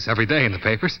stories like this every day in the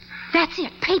papers. That's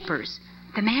it, papers.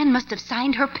 The man must have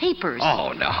signed her papers.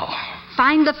 Oh, no.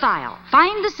 Find the file.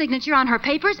 Find the signature on her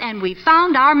papers, and we've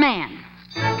found our man.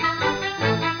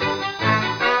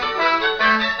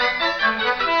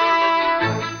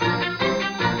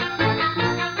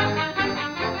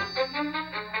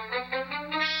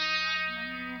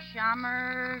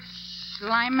 Schlammer,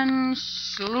 Schleiman,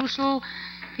 Schlusel.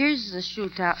 Here's the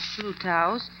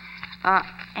Schlutaus.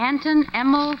 Anton,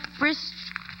 Emil, Frist,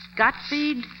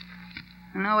 Gottfried.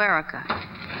 No Erica.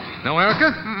 No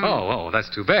Erica? Oh, that's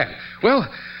too bad. Well,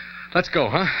 let's go,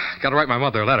 huh? Gotta write my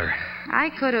mother a letter. I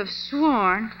could have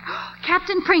sworn.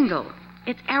 Captain Pringle.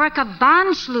 It's Erica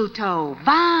von Schluto.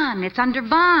 Von. It's under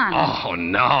Von. Oh,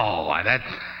 no.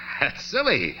 That's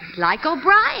silly. Like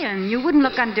O'Brien. You wouldn't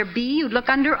look under B, you'd look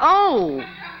under O.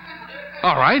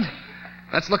 All right.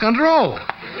 Let's look under O.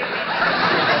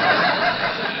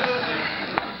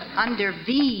 Under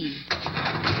V.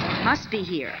 Must be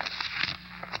here.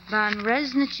 Von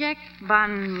Resnicek,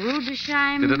 von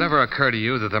Rudesheim. Did it ever occur to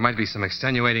you that there might be some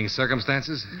extenuating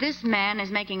circumstances? This man is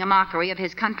making a mockery of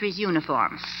his country's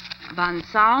uniform. Von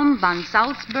Salm, von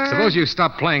Salzburg. Suppose you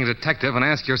stop playing detective and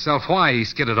ask yourself why he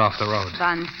skidded off the road.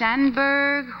 Von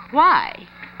Sandberg. Why?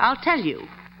 I'll tell you.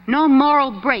 No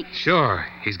moral break. Sure,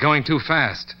 he's going too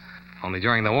fast. Only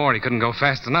during the war he couldn't go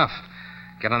fast enough.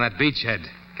 Get on that beachhead.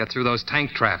 Get through those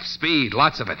tank traps. Speed,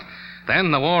 lots of it.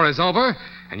 Then the war is over,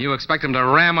 and you expect him to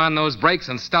ram on those brakes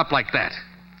and stop like that.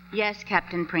 Yes,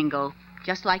 Captain Pringle.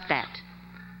 Just like that.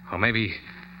 Well, maybe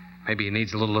he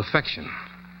needs a little affection.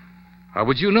 Or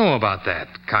would you know about that,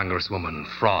 Congresswoman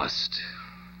Frost?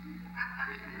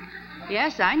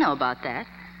 Yes, I know about that.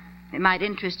 It might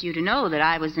interest you to know that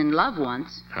I was in love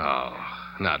once. Oh,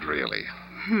 not really.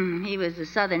 He was a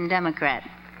Southern Democrat.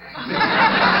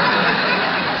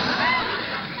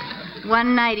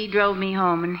 One night he drove me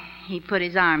home and he put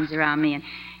his arms around me and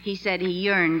he said he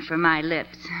yearned for my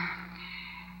lips.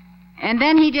 And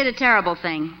then he did a terrible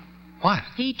thing. What?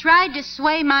 He tried to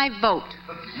sway my vote.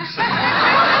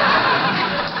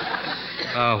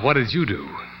 What did you do?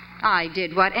 I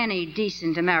did what any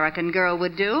decent American girl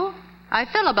would do. I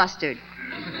filibustered.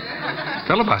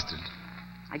 Filibustered?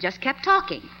 I just kept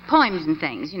talking. Poems and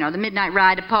things. You know, the Midnight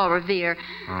Ride of Paul Revere.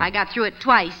 Oh. I got through it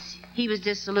twice. He was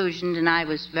disillusioned and I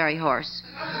was very hoarse.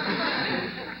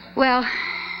 Well,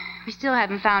 we still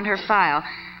haven't found her file.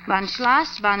 Von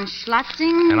Schloss, von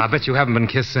Schlotzing. And I bet you haven't been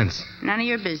kissed since. None of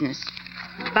your business.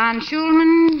 Von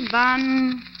Schulman,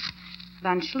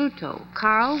 von Schluto,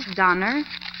 Karl Donner.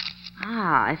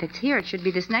 Ah, if it's here, it should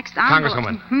be this next envelope.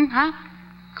 Congresswoman. Huh?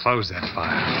 Close that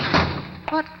file.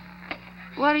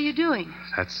 What are you doing?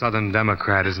 That Southern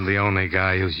Democrat isn't the only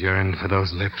guy who's yearned for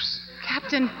those lips.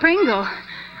 Captain Pringle,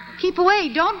 keep away,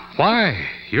 don't... Why?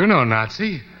 You're no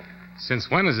Nazi.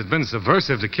 Since when has it been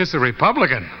subversive to kiss a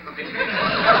Republican?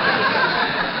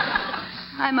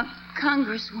 I'm a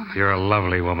congresswoman. You're a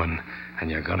lovely woman,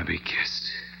 and you're going to be kissed.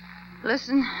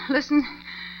 Listen,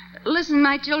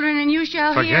 my children, and you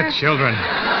shall hear... Forget children.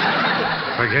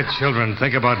 Forget children.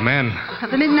 Think about men. Of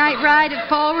the Midnight Ride of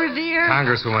Paul Revere.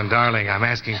 Congresswoman, darling, I'm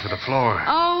asking for the floor.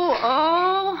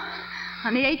 Oh.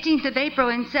 On the 18th of April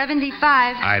in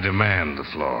 75. I demand the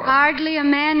floor. Hardly a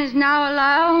man is now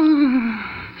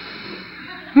allowed...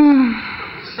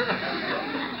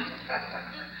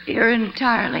 You're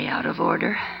entirely out of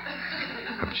order.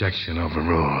 Objection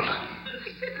overruled.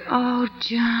 Oh,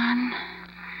 John.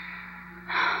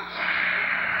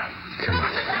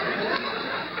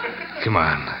 Come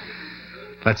on.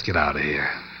 Let's get out of here.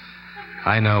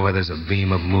 I know where there's a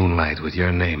beam of moonlight with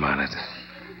your name on it.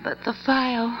 But the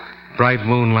file... Bright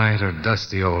moonlight or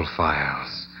dusty old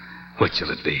files? Which'll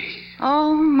it be?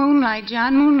 Oh, moonlight,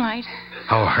 John, moonlight.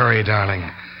 Oh, hurry, darling.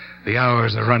 The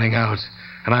hours are running out,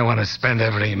 and I want to spend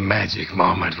every magic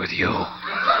moment with you.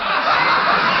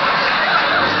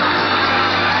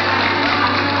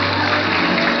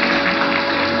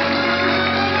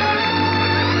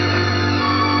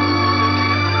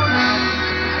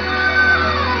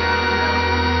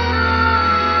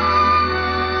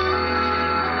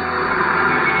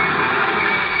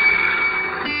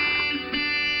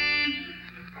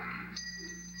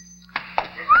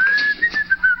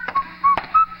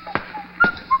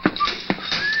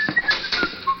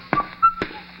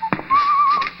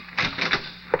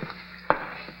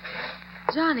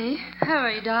 Johnny,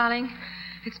 hurry, darling.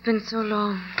 It's been so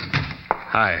long.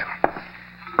 Hi.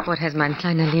 What has mein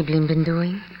kleiner Liebling been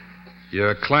doing?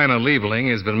 Your kleiner Liebling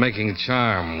has been making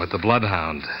charm with the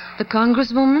bloodhound. The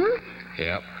congresswoman?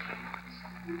 Yep.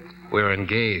 We're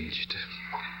engaged.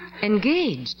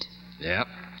 Engaged? Yep.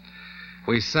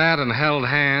 We sat and held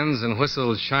hands and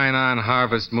whistled Shine On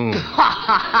Harvest Moon.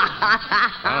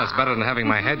 Well, it's better than having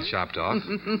my head chopped off.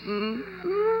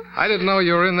 I didn't know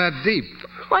you were in that deep.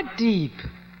 What deep?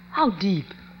 How deep?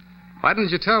 Why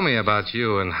didn't you tell me about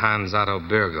you and Hans Otto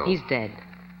Birgel? He's dead.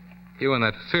 You and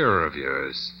that Führer of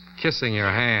yours, kissing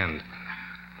your hand.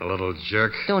 The little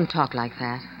jerk. Don't talk like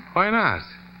that. Why not?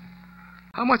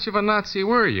 How much of a Nazi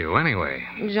were you, anyway?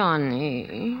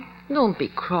 Johnny, don't be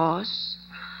cross.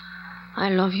 I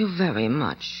love you very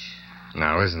much.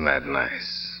 Now, isn't that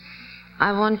nice?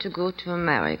 I want to go to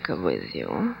America with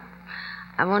you.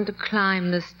 I want to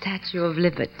climb the Statue of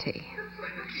Liberty.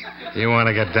 You want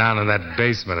to get down in that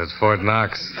basement at Fort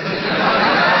Knox?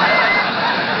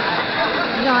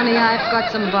 Johnny, I've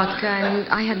got some vodka, and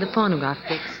I had the phonograph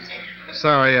fixed.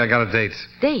 Sorry, I got a date.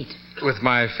 Date? With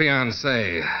my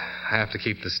fiancée. I have to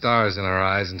keep the stars in her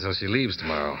eyes until she leaves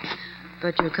tomorrow.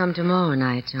 But you'll come tomorrow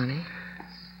night, Johnny.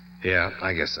 Yeah,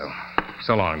 I guess so.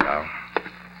 So long, Val.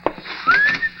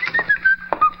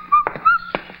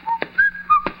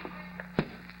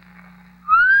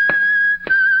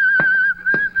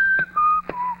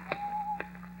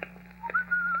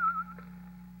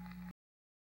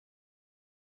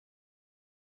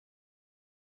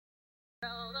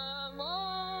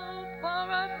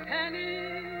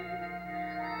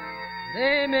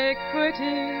 They make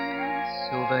pretty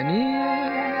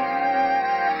souvenirs.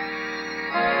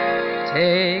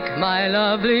 Take my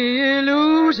lovely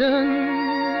illusions,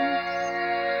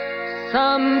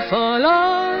 some for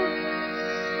love,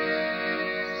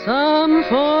 some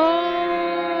for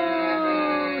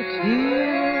tears.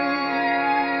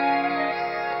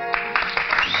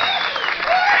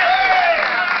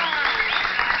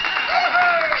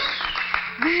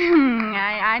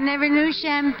 I never knew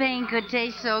champagne could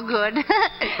taste so good.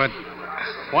 But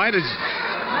why did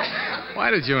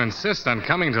you insist on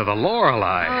coming to the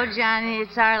Lorelei? Oh, Johnny,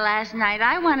 it's our last night.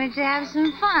 I wanted to have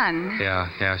some fun.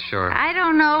 Yeah, sure. I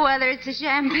don't know whether it's the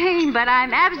champagne, but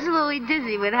I'm absolutely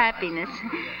dizzy with happiness.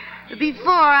 Before,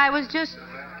 I was just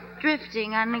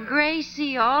drifting on the gray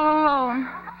sea all alone.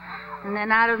 And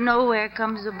then out of nowhere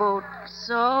comes a boat.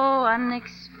 So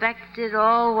unexpected,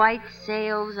 all white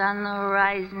sails on the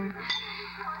horizon.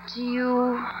 To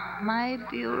you, my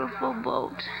beautiful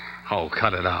boat. Oh,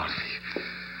 cut it out.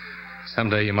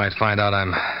 Someday you might find out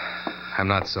I'm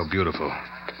not so beautiful.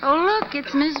 Oh, look,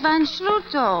 it's Miss Van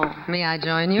Schluto. May I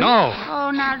join you? No.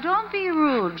 Oh, now, don't be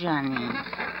rude, Johnny.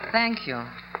 Thank you.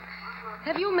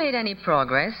 Have you made any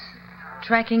progress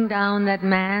tracking down that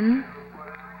man?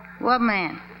 What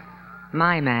man?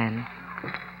 My man.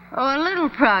 Oh, a little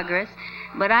progress,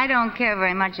 but I don't care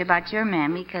very much about your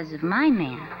man because of my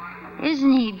man.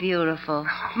 Isn't he beautiful?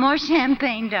 More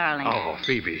champagne, darling. Oh,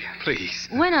 Phoebe, please.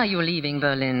 When are you leaving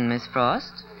Berlin, Miss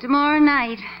Frost? Tomorrow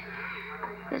night.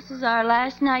 This is our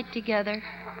last night together.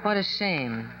 What a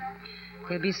shame.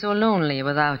 He'll be so lonely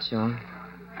without you.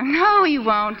 No, he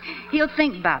won't. He'll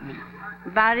think about me.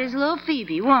 About his little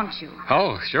Phoebe, won't you?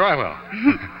 Oh, sure I will.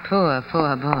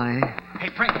 Poor boy. Hey,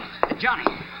 Pringle. Johnny.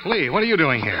 Lee, what are you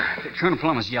doing here? Colonel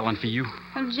Plummer's yelling for you.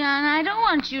 Oh, John, I don't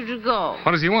want you to go.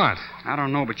 What does he want? I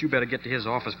don't know, but you better get to his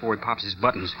office before he pops his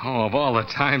buttons. Oh, of all the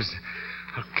times.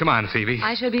 Come on, Phoebe.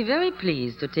 I shall be very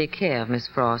pleased to take care of Miss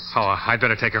Frost. Oh, I'd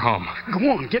better take her home.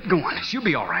 Go on, get going. She'll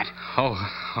be all right. Oh,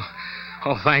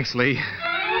 thanks, Lee.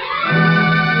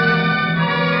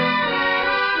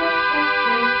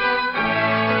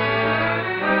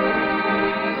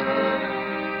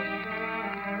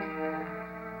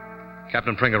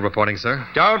 Captain Pringle reporting, sir.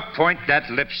 Don't point that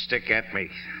lipstick at me.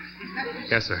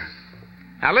 Yes, sir.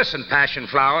 Now listen, Passion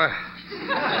Flower.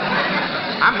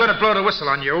 I'm going to blow the whistle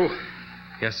on you.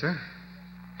 Yes, sir.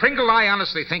 Pringle, I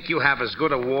honestly think you have as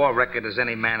good a war record as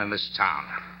any man in this town.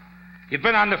 You've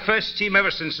been on the first team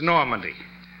ever since Normandy.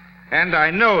 And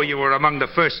I know you were among the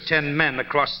first 10 men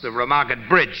across the Remagen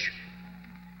Bridge.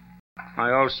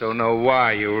 I also know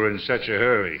why you were in such a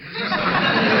hurry.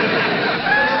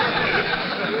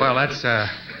 Well, that's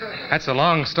a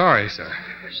long story, sir.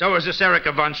 So is this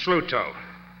Erica von Schluto.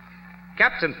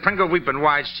 Captain Pringle, we've been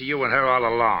wise to you and her all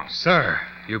along. Sir,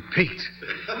 you peaked.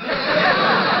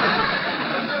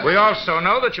 We also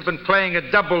know that you've been playing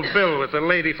a double bill with the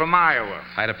lady from Iowa.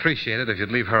 I'd appreciate it if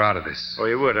you'd leave her out of this. Oh,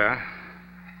 you would, huh?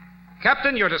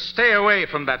 Captain, you're to stay away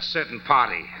from that certain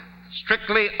party.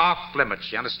 Strictly off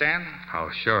limits, you understand?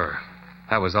 Oh, sure.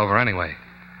 That was over anyway.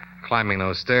 Climbing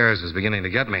those stairs was beginning to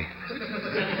get me.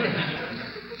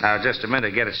 Now, just a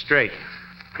minute, get it straight.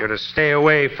 You're to stay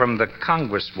away from the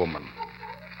Congresswoman.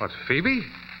 What, Phoebe?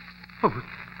 Oh,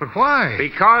 but why?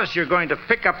 Because you're going to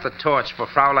pick up the torch for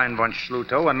Fraulein von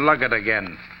Schluto and lug it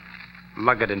again.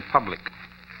 Lug it in public.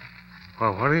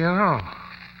 Well, what do you know?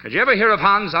 Did you ever hear of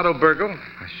Hans Otto Bergel?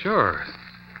 Sure.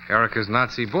 Erica's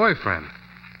Nazi boyfriend.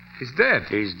 He's dead.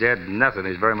 He's dead nothing.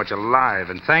 He's very much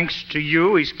alive. And thanks to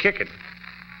you, he's kicking.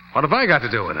 What have I got to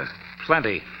do with it?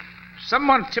 Plenty.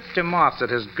 Someone tipped him off that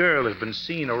his girl has been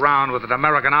seen around with an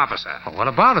American officer. Oh, what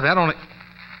about it? That only...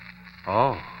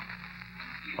 Oh.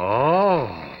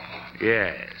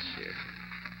 Yes.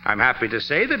 I'm happy to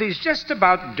say that he's just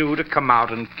about due to come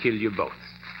out and kill you both.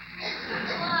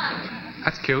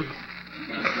 That's cute.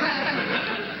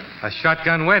 A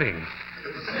shotgun wedding.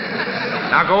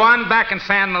 Now go on back and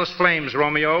fan those flames,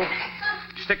 Romeo.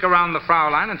 Stick around the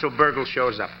Fraulein until Burgle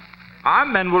shows up. Our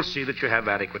men will see that you have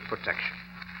adequate protection.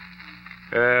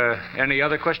 Any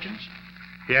other questions?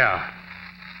 Yeah.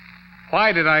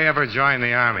 Why did I ever join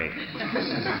the Army?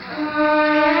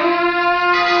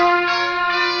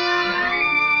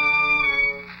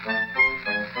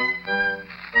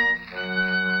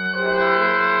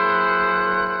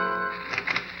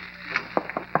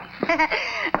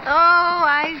 Oh,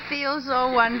 I feel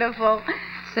so wonderful.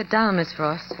 Sit down, Miss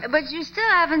Frost. But you still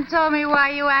haven't told me why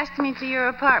you asked me to your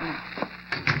apartment.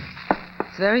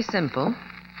 It's very simple.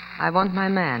 I want my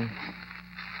man.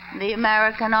 The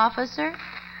American officer?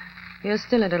 You're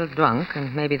still a little drunk,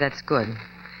 and maybe that's good.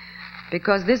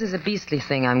 Because this is a beastly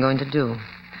thing I'm going to do.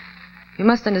 You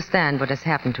must understand what has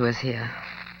happened to us here.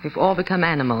 We've all become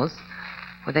animals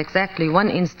with exactly one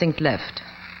instinct left.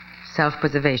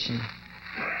 Self-preservation.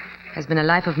 Has been a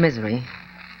life of misery.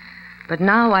 But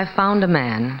now I've found a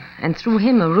man, and through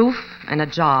him a roof and a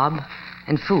job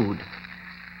and food.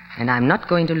 And I'm not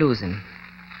going to lose him.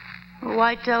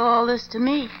 Why tell all this to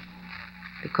me?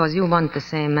 Because you want the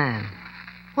same man.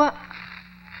 What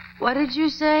did you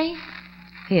say?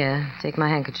 Here, take my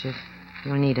handkerchief.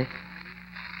 You'll need it.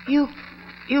 You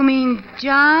mean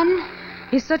John?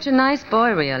 He's such a nice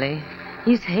boy, really.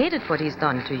 He's hated what he's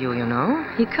done to you, you know.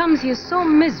 He comes here so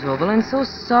miserable and so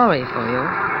sorry for you.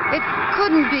 It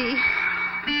couldn't be.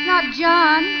 Not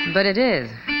John. But it is.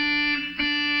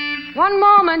 One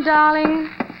moment, darling.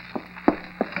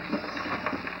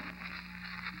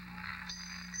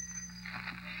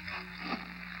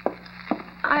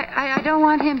 I don't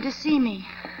want him to see me.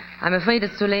 I'm afraid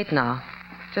it's too late now.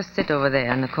 Just sit over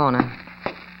there in the corner.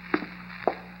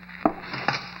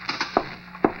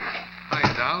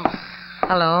 Hi, doll.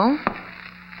 Hello?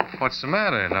 What's the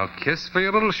matter? No kiss for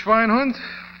your little Schweinhund?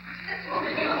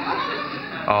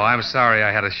 Oh, I'm sorry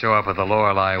I had to show up at the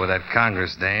Lorelei with that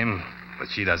Congress dame, but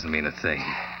she doesn't mean a thing.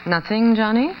 Nothing,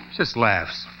 Johnny? Just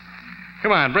laughs.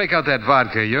 Come on, break out that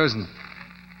vodka of yours and...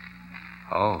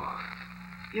 Oh,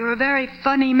 You're a very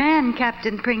funny man,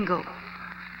 Captain Pringle.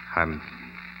 I'm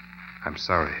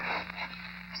sorry.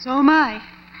 So am I.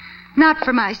 Not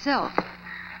for myself.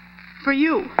 For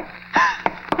you.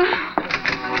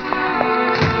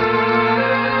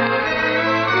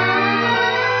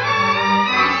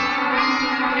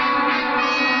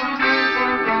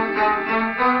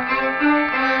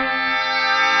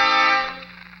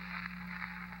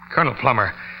 Colonel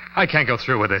Plummer, I can't go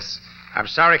through with this. I'm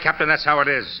sorry, Captain, that's how it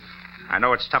is. I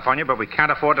know it's tough on you, but we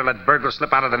can't afford to let Burgle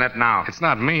slip out of the net now. It's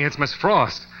not me, it's Miss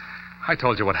Frost. I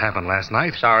told you what happened last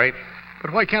night. Sorry.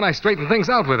 But why can't I straighten things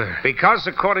out with her? Because,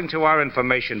 according to our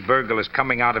information, Burgle is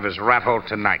coming out of his rat hole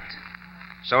tonight.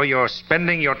 So you're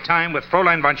spending your time with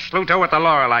Fräulein von Schlutow at the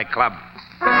Lorelei Club.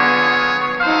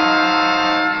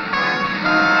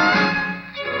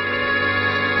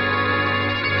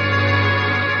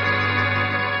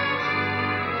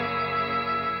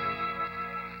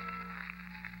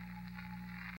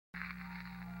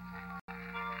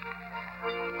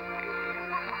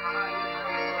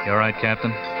 You all right,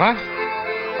 Captain? What?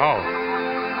 Oh.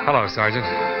 Hello, Sergeant.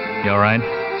 You all right?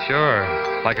 Sure.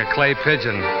 Like a clay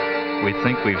pigeon. We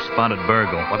think we've spotted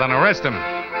Burgle. Well, then arrest him.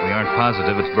 We aren't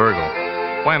positive it's Burgle.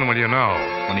 When will you know?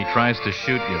 When he tries to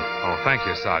shoot you. Oh, thank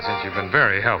you, Sergeant. You've been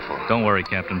very helpful. Don't worry,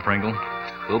 Captain Pringle.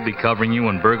 We'll be covering you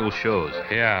when Burgle shows.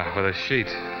 Yeah, with a sheet.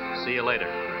 See you later.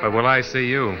 But will I see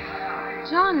you?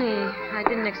 Johnny, I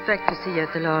didn't expect to see you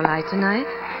at the Lorelei tonight.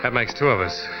 That makes two of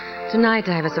us. Tonight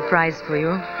I have a surprise for you.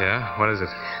 Yeah? What is it?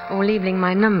 Oh, evening,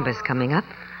 my number's coming up.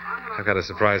 I've got a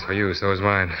surprise for you, so is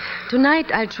mine. Tonight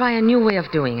I'll try a new way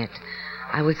of doing it.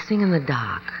 I will sing in the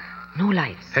dark. No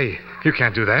lights. Hey, you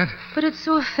can't do that. But it's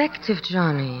so effective,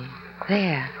 Johnny.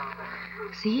 There.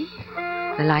 See?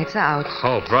 The lights are out.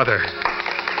 Oh, brother.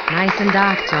 Nice and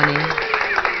dark, Johnny.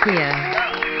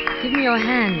 Here. Give me your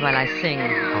hand while I sing.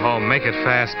 Oh, make it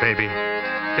fast, baby.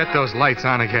 Get those lights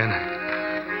on again.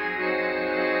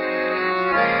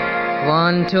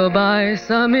 Want to buy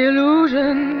some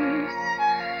illusions,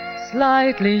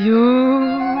 slightly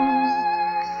used,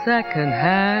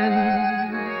 second-hand.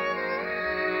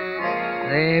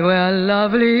 They were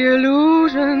lovely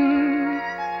illusions,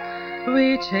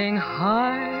 reaching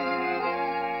high.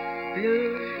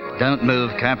 Don't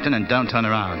move, Captain, and don't turn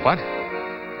around. What?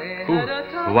 Who?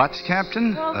 What,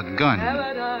 Captain? A gun.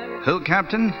 Who,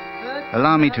 Captain?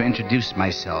 Allow me to introduce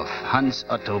myself, Hans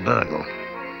Otto Burgle.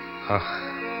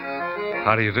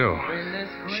 How do you do?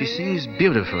 She sings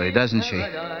beautifully, doesn't she?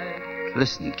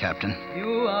 Listen, Captain.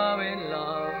 You are in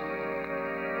love.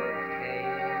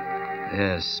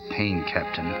 Yes, pain,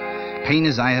 Captain. Pain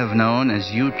as I have known,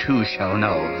 as you too shall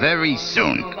know, very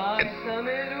soon.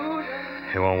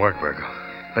 It won't work, Virgo.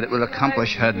 But it will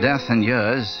accomplish her death and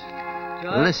yours.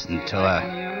 Listen to her.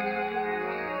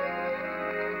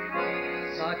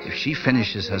 If she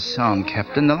finishes her song,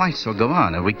 Captain, the lights will go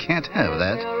on, and we can't have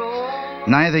that.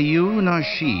 Neither you nor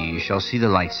she shall see the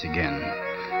lights again.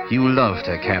 You loved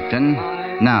her, Captain.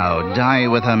 Now die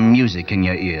with her music in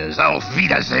your ears. Auf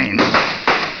Wiedersehen.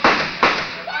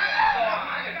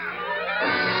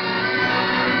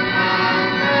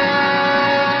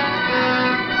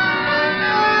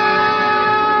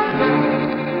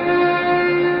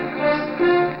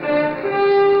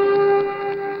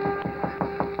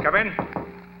 Come in.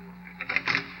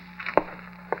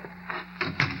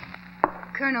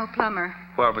 Colonel Plummer,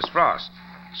 Well, Miss Frost,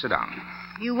 sit down.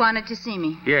 you wanted to see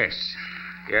me. Yes.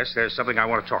 Yes, there's something I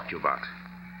want to talk to you about.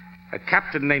 A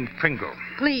captain named Pringle.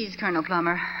 Please, Colonel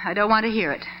Plummer, I don't want to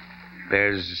hear it.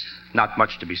 There's not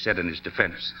much to be said in his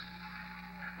defense.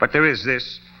 But there is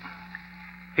this.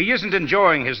 He isn't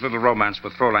enjoying his little romance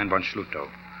with Fräulein von Schlutow.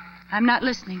 I'm not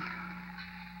listening.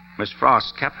 Miss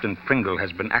Frost, Captain Pringle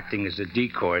has been acting as a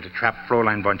decoy to trap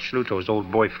Fräulein von Schlutow's old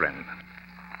boyfriend.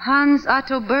 Hans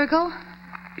Otto Bergel?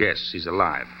 Yes, he's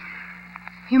alive.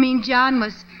 You mean John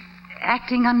was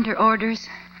acting under orders?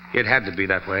 It had to be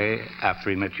that way after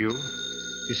he met you.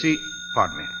 You see,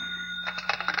 pardon me.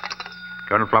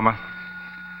 Colonel Plummer?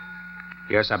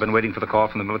 Yes, I've been waiting for the call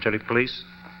from the military police.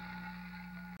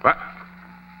 What?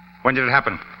 When did it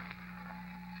happen?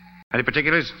 Any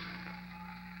particulars?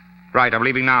 Right, I'm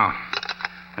leaving now.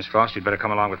 Miss Frost, you'd better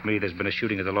come along with me. There's been a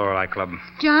shooting at the Lorelei Club.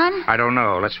 John? I don't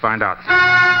know. Let's find out.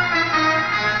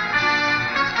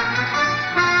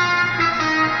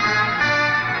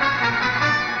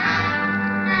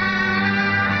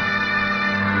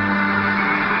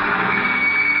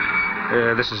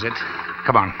 This is it.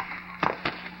 Come on.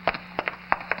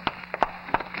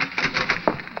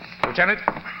 Lieutenant,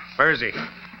 where is he?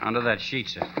 Under that sheet,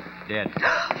 sir. Dead.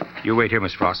 You wait here,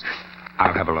 Miss Frost.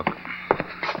 I'll have a look.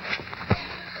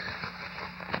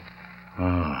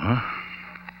 Uh-huh.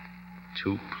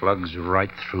 2 plugs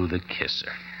right through the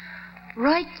kisser.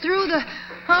 Right through the...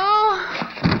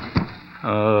 Oh!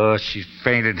 Oh, she's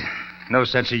fainted. No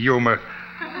sense of humor.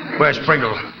 Where's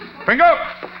Pringle? Pringle!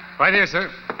 Right here, sir.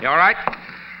 You all right?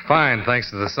 Fine, thanks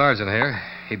to the sergeant here.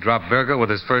 He dropped Virgo with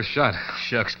his first shot.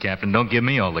 Shucks, Captain, don't give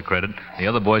me all the credit. The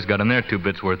other boys got in there 2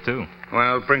 bits worth, too.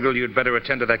 Well, Pringle, you'd better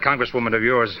attend to that congresswoman of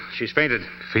yours. She's fainted.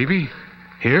 Phoebe?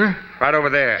 Here? Right over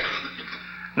there.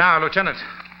 Now, Lieutenant,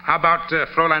 how about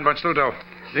Fräulein von Schlutow?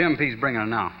 The MP's bringing her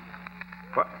now.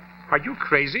 What? Are you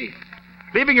crazy?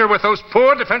 Leaving her with those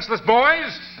poor, defenseless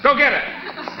boys? Go get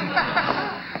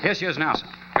her. Here she is now, sir.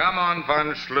 Come on,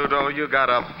 von Schlutow. You got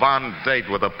a Von date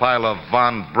with a pile of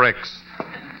Von bricks.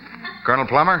 Colonel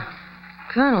Plummer?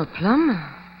 Colonel Plummer?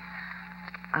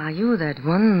 Are you that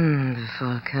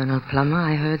wonderful Colonel Plummer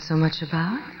I heard so much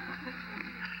about?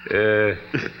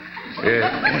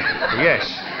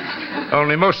 Yes.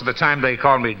 Only most of the time they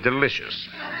call me Delicious.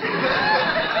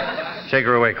 Take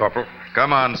her away, Corporal.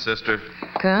 Come on, sister.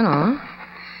 Colonel,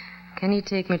 can you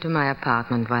take me to my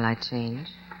apartment while I change?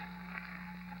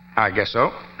 I guess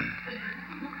so.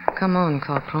 Come on,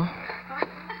 Corporal.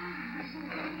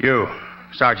 You,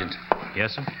 Sergeant.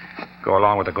 Yes, sir? Go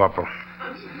along with the corporal.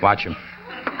 Watch him.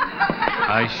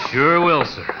 I sure will,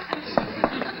 sir.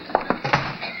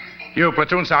 You,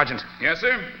 platoon sergeant. Yes,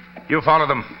 sir? You follow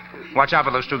them. Watch out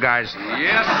for those 2 guys.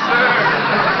 Yes,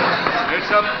 sir. It's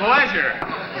a pleasure.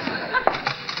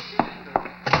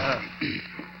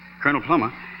 Colonel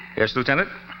Plummer, Yes, Lieutenant?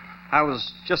 I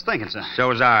was just thinking, sir. So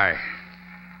was I.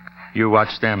 You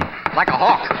watch them. Like a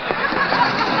hawk.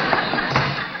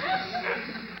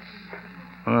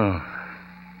 Oh,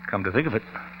 come to think of it,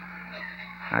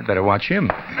 I'd better watch him.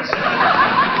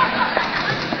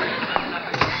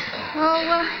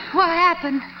 Oh, what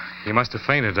happened? He must have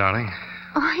fainted, darling.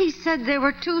 Oh, he said there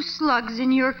were 2 slugs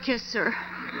in your kisser.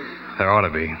 There ought to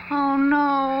be. Oh,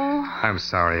 no. I'm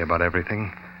sorry about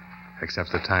everything,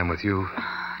 except the time with you.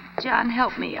 John,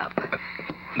 help me up.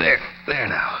 There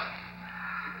now.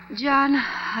 John,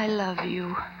 I love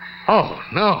you. Oh,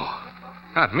 no.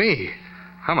 Not me.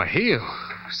 I'm a heel.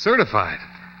 Certified.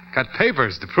 Got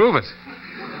papers to prove it.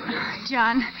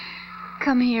 John,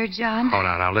 come here, John. Oh,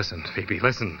 now, listen, Phoebe.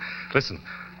 Listen,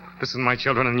 my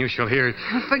children, and you shall hear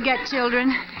Forget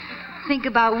children. Think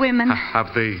about women.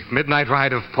 of the midnight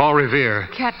ride of Paul Revere.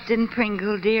 Captain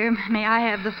Pringle, dear, may I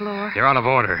have the floor? You're out of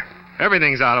order.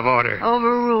 Everything's out of order.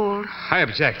 Overruled. I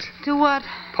object. To what?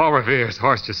 Paul Revere's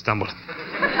horse just stumbled.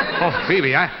 Oh,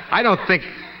 Phoebe, I don't think...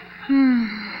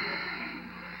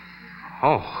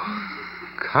 Oh,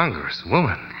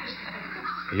 Congresswoman,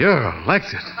 you're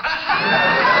elected.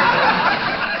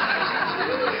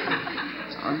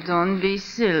 Oh, don't be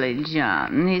silly,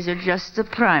 John. These are just the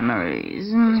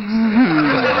primaries.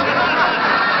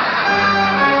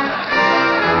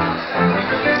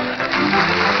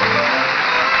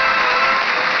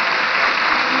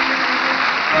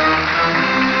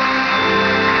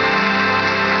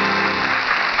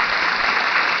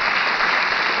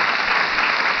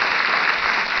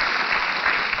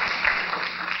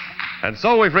 And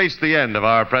so we've reached the end of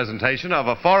our presentation of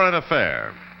A Foreign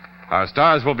Affair. Our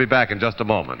stars will be back in just a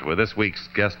moment with this week's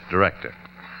guest director.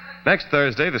 Next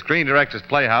Thursday, the Screen Directors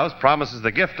Playhouse promises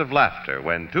the gift of laughter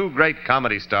when two great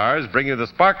comedy stars bring you the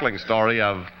sparkling story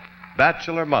of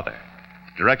Bachelor Mother,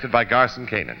 directed by Garson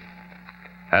Kanin.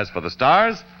 As for the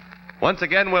stars, once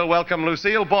again we'll welcome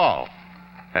Lucille Ball,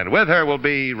 and with her will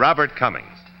be Robert Cummings.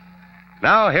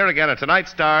 Now, here again are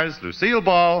tonight's stars, Lucille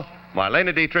Ball,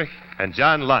 Marlene Dietrich, and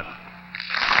John Lund.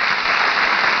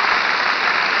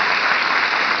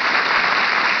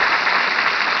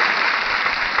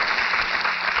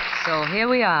 So here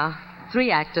we are,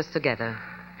 3 actors together.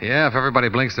 Yeah, if everybody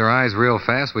blinks their eyes real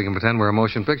fast, we can pretend we're a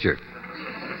motion picture.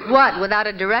 What, without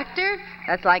a director?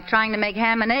 That's like trying to make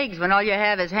ham and eggs when all you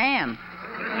have is ham.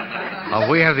 Oh,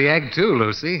 we have the egg, too,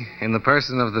 Lucy, in the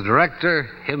person of the director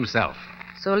himself.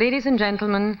 So, ladies and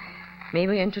gentlemen, may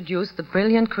we introduce the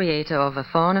brilliant creator of A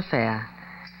Foreign Affair,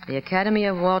 the Academy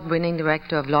Award-winning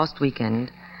director of Lost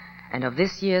Weekend, and of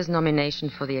this year's nomination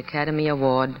for the Academy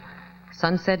Award,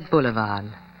 Sunset Boulevard.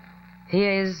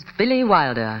 Here is Billy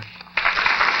Wilder.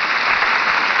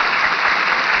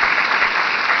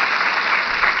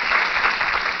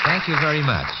 Thank you very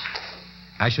much.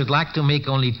 I should like to make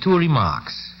only 2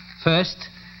 remarks. First,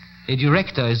 a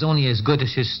director is only as good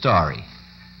as his story.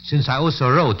 Since I also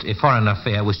wrote A Foreign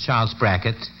Affair with Charles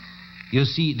Brackett, you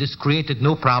see, this created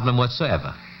no problem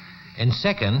whatsoever. And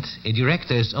second, a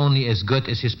director is only as good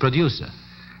as his producer.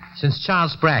 Since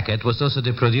Charles Brackett was also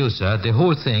the producer, the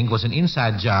whole thing was an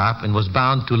inside job and was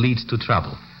bound to lead to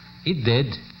trouble. It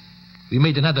did. We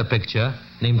made another picture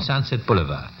named Sunset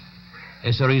Boulevard.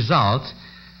 As a result,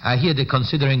 I hear they're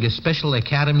considering a special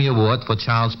Academy Award for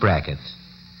Charles Brackett,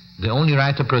 the only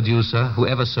writer-producer who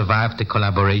ever survived the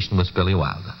collaboration with Billy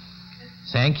Wilder.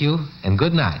 Thank you, and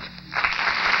good night.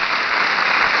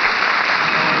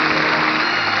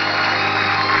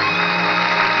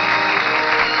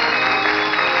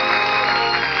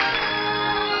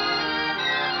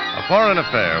 A Foreign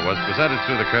Affair was presented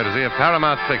through the courtesy of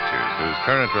Paramount Pictures, whose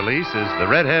current release is The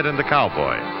Redhead and the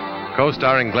Cowboy,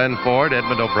 co-starring Glenn Ford,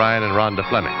 Edmund O'Brien, and Rhonda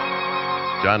Fleming.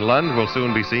 John Lund will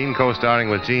soon be seen co-starring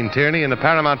with Gene Tierney in the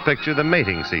Paramount picture The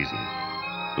Mating Season.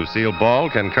 Lucille Ball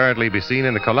can currently be seen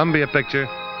in the Columbia picture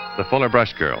The Fuller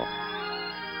Brush Girl.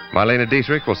 Marlene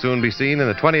Dietrich will soon be seen in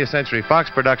the 20th Century Fox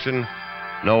production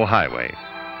No Highway.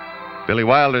 Billy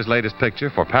Wilder's latest picture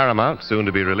for Paramount, soon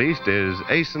to be released, is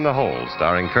Ace in the Hole,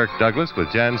 starring Kirk Douglas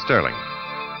with Jan Sterling.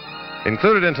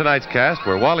 Included in tonight's cast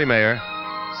were Wally Mayer,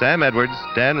 Sam Edwards,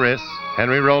 Dan Riss,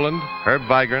 Henry Rowland, Herb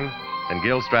Vigran, and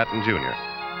Gil Stratton, Jr.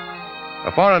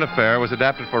 A Foreign Affair was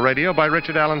adapted for radio by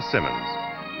Richard Allen Simmons.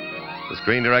 The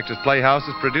Screen Directors Playhouse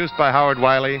is produced by Howard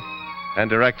Wiley and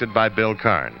directed by Bill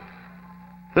Karn.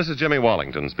 This is Jimmy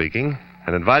Wallington speaking,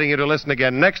 and inviting you to listen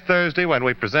again next Thursday when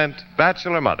we present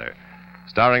Bachelor Mother,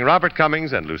 starring Robert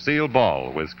Cummings and Lucille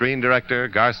Ball, with Screen Director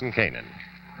Garson Kanin.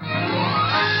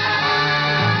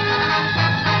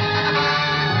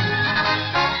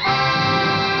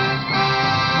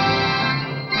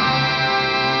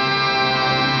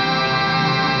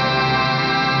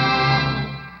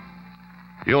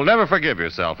 You'll never forgive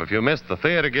yourself if you missed the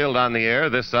Theater Guild on the air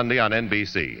this Sunday on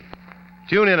NBC.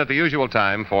 Tune in at the usual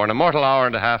time for an immortal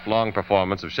hour-and-a-half-long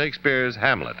performance of Shakespeare's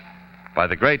Hamlet by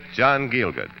the great John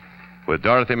Gielgud, with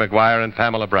Dorothy McGuire and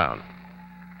Pamela Brown.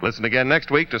 Listen again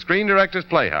next week to Screen Directors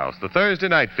Playhouse, the Thursday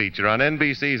night feature on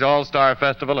NBC's All-Star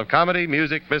Festival of Comedy,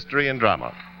 Music, Mystery, and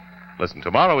Drama. Listen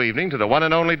tomorrow evening to the one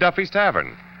and only Duffy's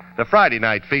Tavern, the Friday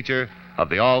night feature of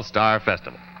the All-Star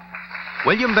Festival.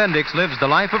 William Bendix Lives the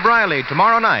Life of Riley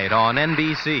tomorrow night on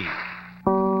NBC.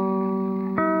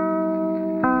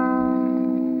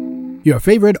 Your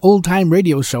favorite old-time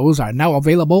radio shows are now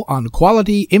available on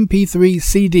quality MP3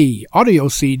 CD, audio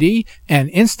CD, and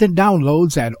instant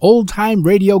downloads at Old Time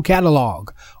Radio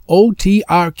Catalog,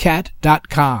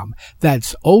 OTRCat.com.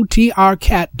 That's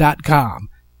OTRCat.com.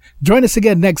 Join us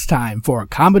again next time for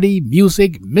comedy,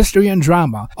 music, mystery, and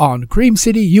drama on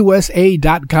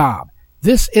CreamCityUSA.com.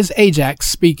 This is Ajax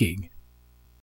speaking.